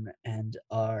time and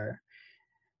are,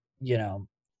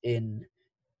 in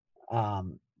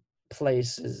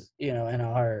places, and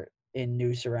are in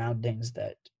new surroundings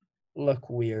that look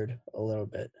weird a little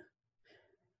bit.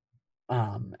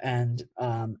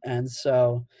 And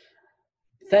so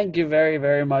thank you very,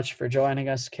 very much for joining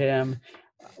us, Cam.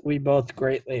 We both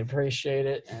greatly appreciate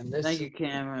it. And Thank you,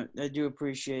 Cam. I do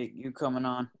appreciate you coming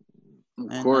on.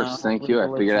 Of course, thank you.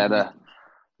 I figured I had a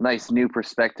nice new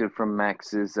perspective from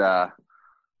Max's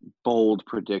bold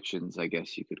predictions, I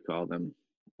guess you could call them.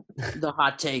 The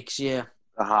hot takes, yeah.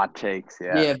 The hot takes,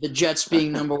 yeah. Yeah, the Jets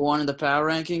being number one in the power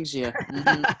rankings, yeah.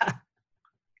 Mm-hmm.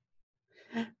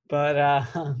 But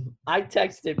I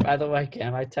texted, by the way,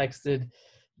 Cam, I texted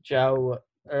Joe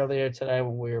earlier today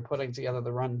when we were putting together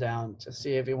the rundown to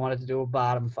see if he wanted to do a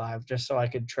bottom five, just so I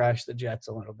could trash the Jets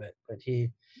a little bit. But he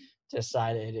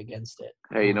decided against it.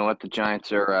 Hey, you know what? The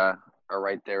Giants are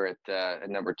right there at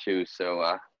number 2,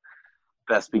 so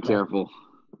best be careful.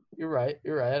 You're right.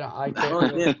 I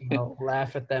can't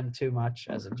laugh at them too much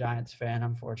as a Giants fan,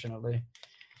 unfortunately.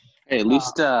 Hey, at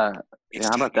least how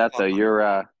about that though?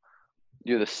 You're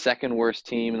the second worst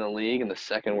team in the league and the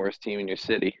second worst team in your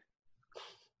city.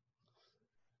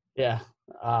 Yeah.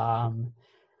 At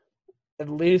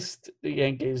least the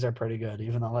Yankees are pretty good,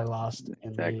 even though they lost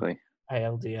in the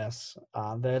ALDS.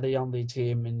 They're the only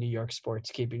team in New York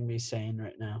sports keeping me sane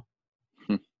right now.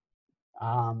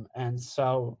 And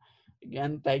so,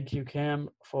 again, thank you, Cam,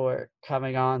 for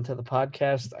coming on to the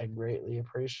podcast. I greatly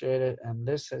appreciate it. And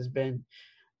this has been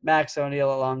Max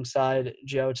O'Neill alongside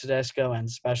Joe Tedesco and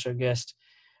special guest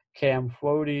Cam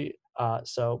Fuoti.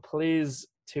 So please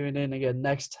tune in again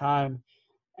next time,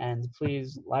 and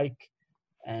please like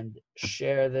and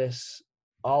share this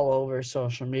all over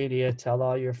social media. Tell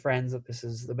all your friends that this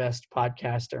is the best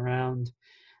podcast around.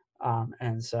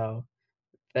 And so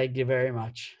thank you very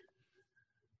much.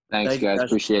 Thanks, guys.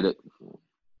 Appreciate it.